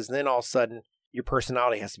tall, because then all of a sudden your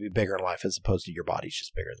personality has to be bigger in life as opposed to your body's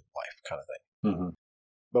just bigger than life kind of thing.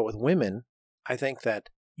 But with women, I think that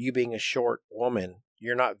you being a short woman,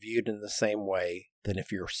 you're not viewed in the same way than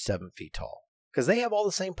if you're 7 feet tall. Because they have all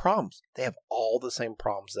the same problems. They have all the same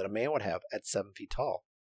problems that a man would have at 7 feet tall.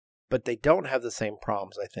 But they don't have the same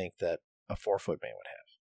problems, I think, that a 4-foot man would have.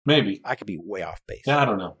 Maybe. I could be way off base. Yeah, I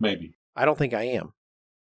don't know. Maybe. I don't think I am.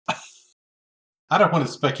 I don't want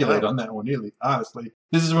to speculate on that one, really, honestly.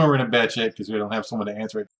 This is when we're in a bad shape because we don't have someone to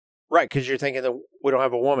answer it. Right, because you're thinking that we don't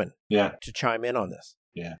have a woman to chime in on this.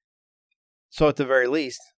 Yeah. So at the very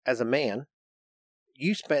least, as a man,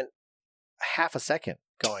 you spent half a second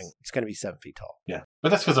going, it's going to be 7 feet tall. Yeah. But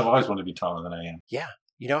that's because I've always wanted to be taller than I am. Yeah.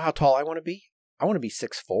 You know how tall I want to be? I want to be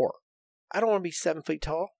 6'4". I don't want to be 7 feet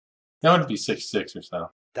tall. I want to be 6'6" or so.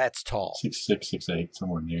 That's tall. 6'6", 6'8",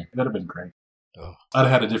 somewhere near. That'd have been great. Oh. I'd have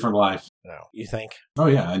had a different life. No. You think? Oh,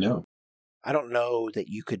 yeah, I know. I don't know that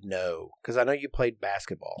you could know, because I know you played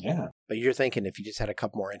basketball. Yeah. But you're thinking if you just had a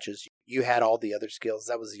couple more inches, you had all the other skills,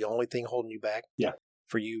 that was the only thing holding you back? Yeah.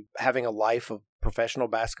 For you having a life of professional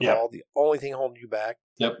basketball, the only thing holding you back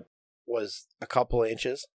was a couple of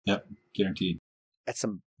inches? Yep, guaranteed. That's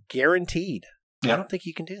some guaranteed. Yep. I don't think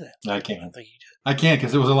you can do that. I can't. I don't think you did. I can't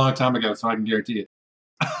because it was a long time ago, so I can guarantee it.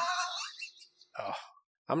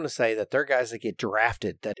 I'm going to say that there are guys that get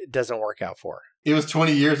drafted that it doesn't work out for. It was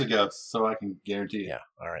 20 years ago, so I can guarantee it. Yeah,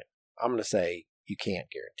 all right. I'm going to say you can't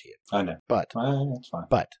guarantee it. I know. But that's fine.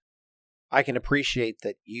 But I can appreciate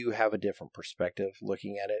that you have a different perspective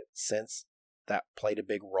looking at it since that played a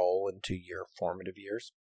big role into your formative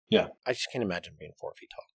years. Yeah. I just can't imagine being 4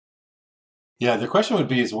 feet tall. Yeah, the question would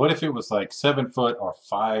be is what if it was like 7 foot or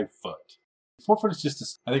 5 foot? 4 foot is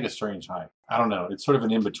just, I think, a strange height. I don't know. It's sort of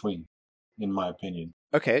an in-between, in my opinion.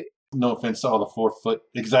 Okay. No offense to all the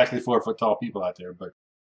exactly 4 foot tall people out there, but.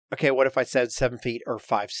 Okay, what if I said 7 feet or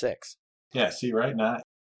 5'6"? Yeah, see, right now,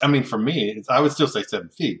 I mean, for me, I would still say 7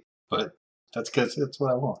 feet, but that's because it's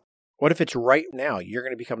what I want. What if it's right now? You're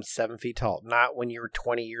going to become 7 feet tall, not when you're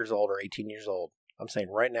 20 years old or 18 years old. I'm saying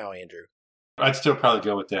right now, Andrew. I'd still probably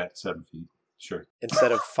go with that, 7 feet. Sure.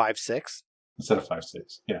 Instead of 5'6"? Instead of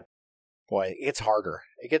 5'6", yeah. Boy, it's harder.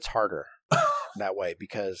 It gets harder that way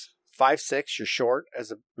because 5'6", you're short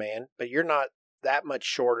as a man, but you're not that much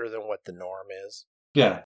shorter than what the norm is.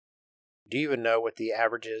 Yeah. Do you even know what the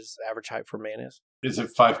average height for a man is? Is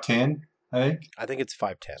it 5'10", I think? I think it's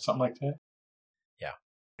 5'10". Something like that? Yeah.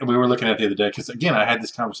 And we were looking at it the other day because, again, I had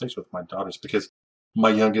this conversation with my daughters because my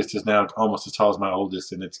youngest is now almost as tall as my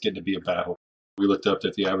oldest, and it's getting to be a battle. We looked up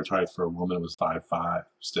that the average height for a woman was 5'5"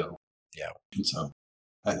 still. Yeah. And so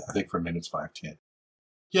I think for men it's 5'10".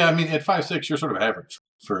 Yeah, I mean, at 5'6", you're sort of average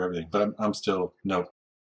for everything, but I'm still, no.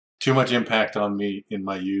 Too much impact on me in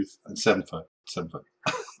my youth. I'm 7 foot. 7 foot.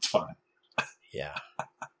 It's fine. Yeah.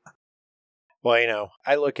 Well,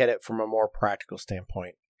 I look at it from a more practical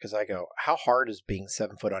standpoint because I go, how hard is being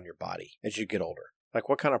 7 foot on your body as you get older? Like,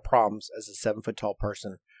 what kind of problems as a 7 foot tall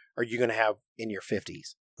person are you going to have in your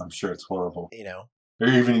 50s? I'm sure it's horrible. Or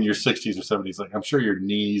even in your 60s or 70s. Like, I'm sure your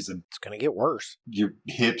knees and it's going to get worse. Your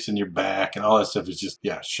hips and your back and all that stuff is just,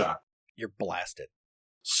 shot. You're blasted.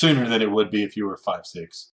 Sooner than it would be if you were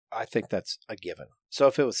 5'6". I think that's a given. So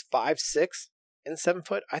if it was 5'6" and 7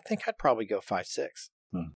 foot, I think I'd probably go 5'6".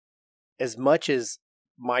 As much as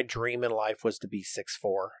my dream in life was to be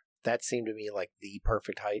 6'4", that seemed to me like the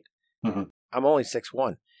perfect height. Mm-hmm. I'm only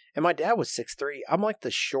 6'1", and my dad was 6'3". I'm like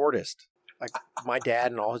the shortest. Like my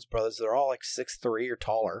dad and all his brothers, they're all like 6'3" or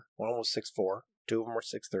taller. One was 6'4". Two of them were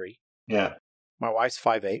 6'3". Yeah. My wife's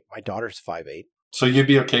 5'8". My daughter's 5'8". So you'd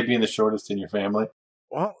be okay being the shortest in your family?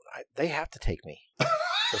 Well, they have to take me at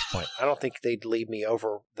this point. I don't think they'd leave me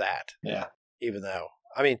over that. Yeah. Even though,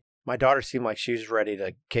 I mean, my daughter seemed like she was ready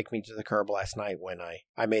to kick me to the curb last night when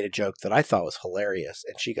I made a joke that I thought was hilarious.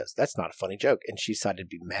 And she goes, that's not a funny joke. And she decided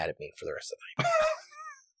to be mad at me for the rest of the night.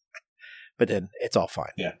 But then it's all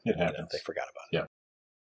fine. Yeah, it happens. They forgot about it. Yeah.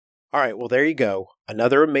 All right, well, there you go.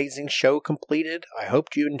 Another amazing show completed. I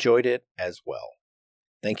hope you enjoyed it as well.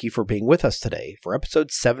 Thank you for being with us today for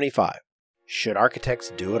episode 75. Should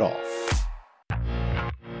architects do it all?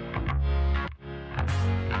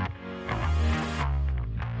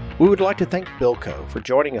 We would like to thank Bilco for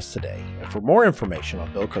joining us today. And for more information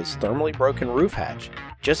on Bilco's thermally broken roof hatch,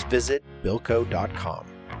 just visit bilco.com.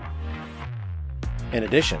 In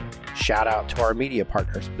addition, shout out to our media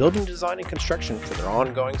partners, Building Design and Construction, for their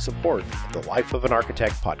ongoing support of the Life of an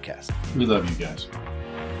Architect podcast. We love you guys.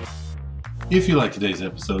 If you like today's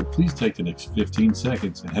episode, please take the next 15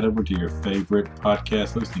 seconds and head over to your favorite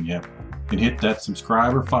podcast listening app and hit that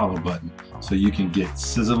subscribe or follow button so you can get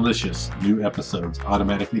sizzalicious new episodes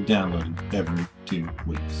automatically downloaded every 2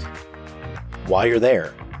 weeks. While you're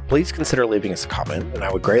there, please consider leaving us a comment, and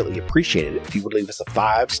I would greatly appreciate it if you would leave us a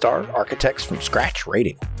 5-star Architects from Scratch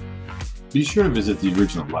rating. Be sure to visit the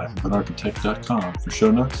original lifeofanarchitect.com for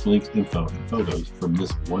show notes, links, info, and photos from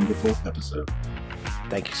this wonderful episode.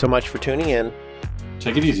 Thank you so much for tuning in.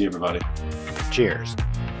 Take it easy, everybody. Cheers.